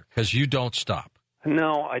passion here? Because you don't stop.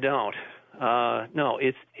 No, I don't.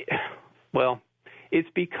 It's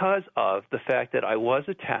because of the fact that I was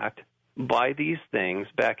attacked by these things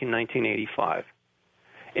back in 1985.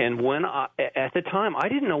 And at the time, I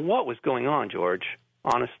didn't know what was going on, George,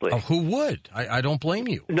 honestly. Oh, who would? I don't blame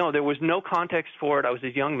you. No, there was no context for it. I was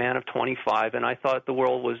a young man of 25, and I thought the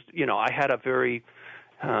world was, I had a very,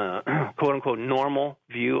 quote-unquote, normal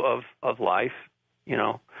view of life,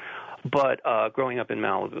 But growing up in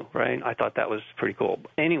Malibu, right, I thought that was pretty cool.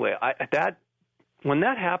 Anyway, when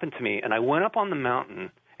that happened to me, and I went up on the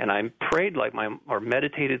mountain and I prayed or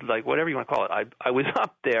meditated, like whatever you want to call it. I was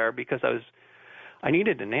up there because I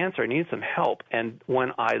needed an answer. I needed some help. And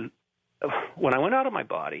when I went out of my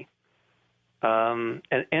body and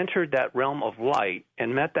entered that realm of light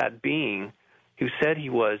and met that being who said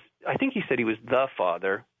I think he said he was the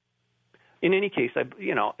Father. In any case,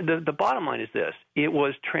 the bottom line is this. It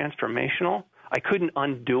was transformational. I couldn't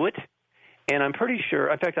undo it. And I'm pretty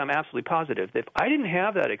sure, in fact, I'm absolutely positive that if I didn't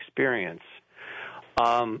have that experience,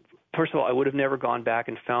 first of all, I would have never gone back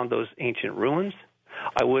and found those ancient ruins.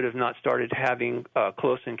 I would have not started having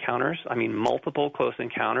close encounters, multiple close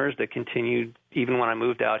encounters that continued even when I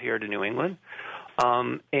moved out here to New England.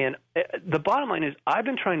 And the bottom line is I've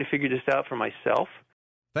been trying to figure this out for myself.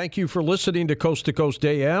 Thank you for listening to Coast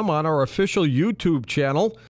AM on our official YouTube channel.